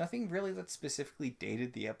 there was nothing really that specifically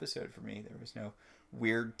dated the episode for me. There was no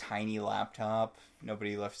weird tiny laptop.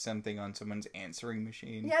 Nobody left something on someone's answering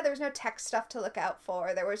machine. Yeah, there was no tech stuff to look out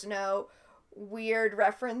for. There was no weird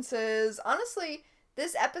references. Honestly,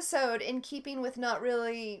 this episode, in keeping with not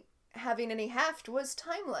really having any heft, was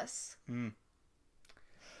timeless.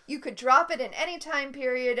 You could drop it in any time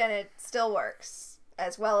period and it still works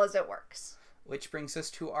as well as it works. Which brings us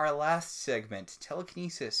to our last segment,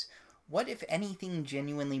 telekinesis. What, if anything,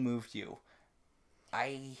 genuinely moved you?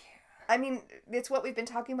 I mean, it's what we've been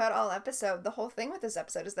talking about all episode. The whole thing with this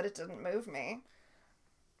episode is that it didn't move me.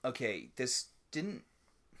 Okay, this didn't...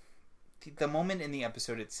 The moment in the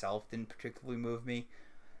episode itself didn't particularly move me,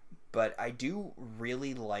 but I do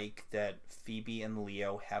really like that Phoebe and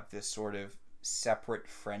Leo have this sort of separate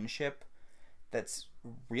friendship that's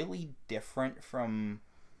really different from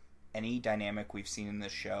any dynamic we've seen in the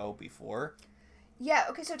show before. Yeah,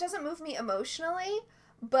 okay, so it doesn't move me emotionally,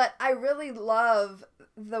 but I really love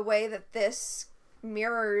the way that this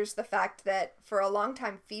mirrors the fact that for a long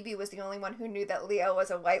time Phoebe was the only one who knew that Leo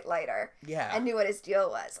was a white lighter. Yeah. And knew what his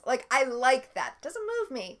deal was. Like, I like that. It doesn't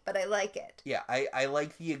move me, but I like it. Yeah, I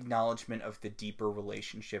like the acknowledgement of the deeper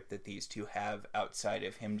relationship that these two have outside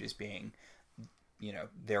of him just being, you know,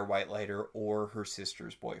 their white lighter or her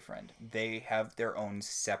sister's boyfriend. They have their own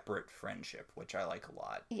separate friendship, which I like a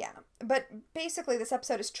lot. Yeah, but basically this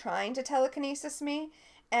episode is trying to telekinesis me.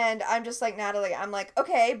 And I'm just like, Natalie, I'm like,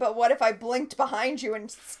 okay, but what if I blinked behind you and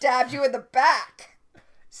stabbed you in the back?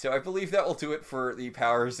 So I believe that will do it for the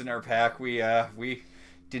powers in our pack. We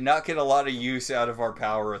did not get a lot of use out of our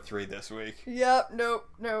power of 3 this week. Yep,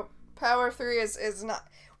 nope. Power of 3 is not...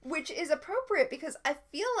 Which is appropriate because I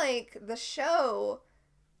feel like the show...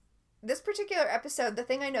 This particular episode, the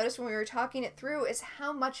thing I noticed when we were talking it through is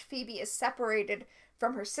how much Phoebe is separated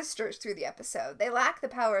from her sisters through the episode. They lack the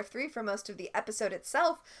power of 3 for most of the episode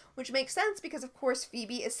itself, which makes sense because, of course,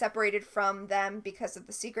 Phoebe is separated from them because of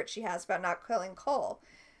the secret she has about not killing Cole.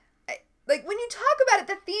 Like, when you talk about it,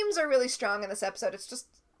 the themes are really strong in this episode.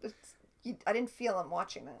 I didn't feel them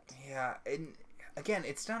watching it. Yeah, and again,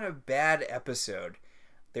 it's not a bad episode.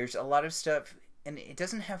 There's a lot of stuff, and it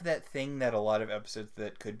doesn't have that thing that a lot of episodes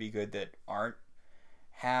that could be good that aren't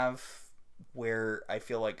have, where I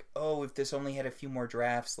feel like, oh, if this only had a few more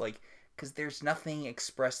drafts, like, because there's nothing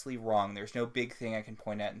expressly wrong. There's no big thing I can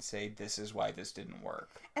point at and say, this is why this didn't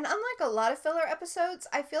work. And unlike a lot of filler episodes,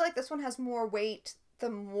 I feel like this one has more weight the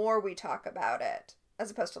more we talk about it, as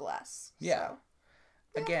opposed to less. Yeah. So,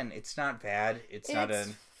 yeah. Again, it's not bad. It's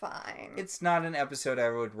fine. It's not an episode I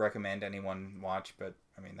would recommend anyone watch, but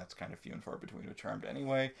I mean, that's kind of few and far between with Charmed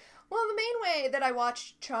anyway. Well, the main way that I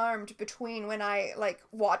watched Charmed between when I,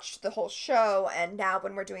 watched the whole show and now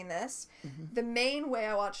when we're doing this, the main way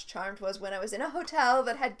I watched Charmed was when I was in a hotel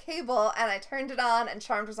that had cable and I turned it on and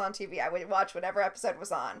Charmed was on TV. I would watch whatever episode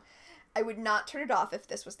was on. I would not turn it off if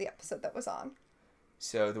this was the episode that was on.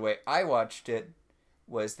 So the way I watched it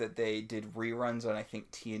was that they did reruns on, I think,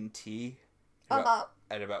 TNT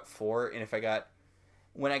at about 4, and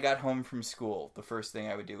when I got home from school, the first thing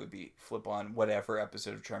I would do would be flip on whatever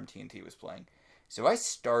episode of Charmed TNT was playing. So I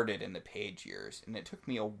started in the Page years, and it took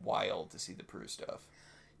me a while to see the Prue stuff.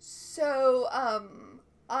 So,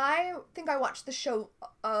 I think I watched the show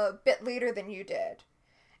a bit later than you did.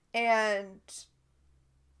 And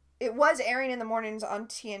it was airing in the mornings on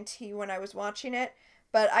TNT when I was watching it,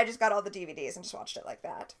 but I just got all the DVDs and just watched it like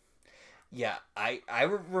that. Yeah, I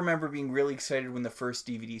remember being really excited when the first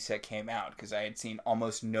DVD set came out, because I had seen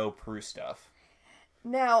almost no Prue stuff.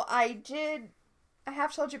 Now, I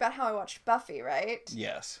have told you about how I watched Buffy, right?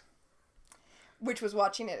 Yes. Which was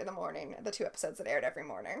watching it in the morning, the 2 episodes that aired every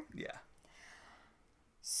morning. Yeah.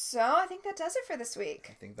 So, I think that does it for this week.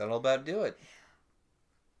 I think that'll about do it.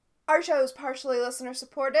 Our show is partially listener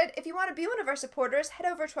supported. If you want to be one of our supporters, head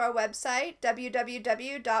over to our website,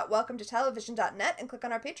 www.welcometotelevision.net, and click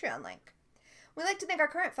on our Patreon link. We'd like to thank our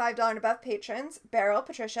current $5 and above patrons, Beryl,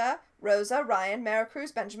 Patricia, Rosa, Ryan,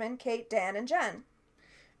 Maricruz, Benjamin, Kate, Dan, and Jen.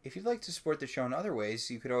 If you'd like to support the show in other ways,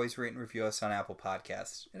 you could always rate and review us on Apple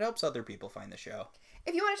Podcasts. It helps other people find the show.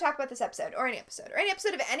 If you want to talk about this episode, or any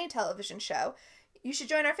episode of any television show, you should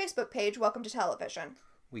join our Facebook page, Welcome to Television.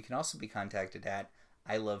 We can also be contacted at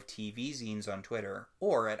I Love TV Zines on Twitter,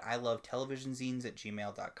 or at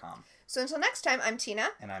ilovetelevisionzines@gmail.com. So until next time, I'm Tina.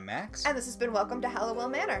 And I'm Max. And this has been Welcome to Hallowell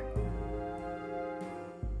Manor.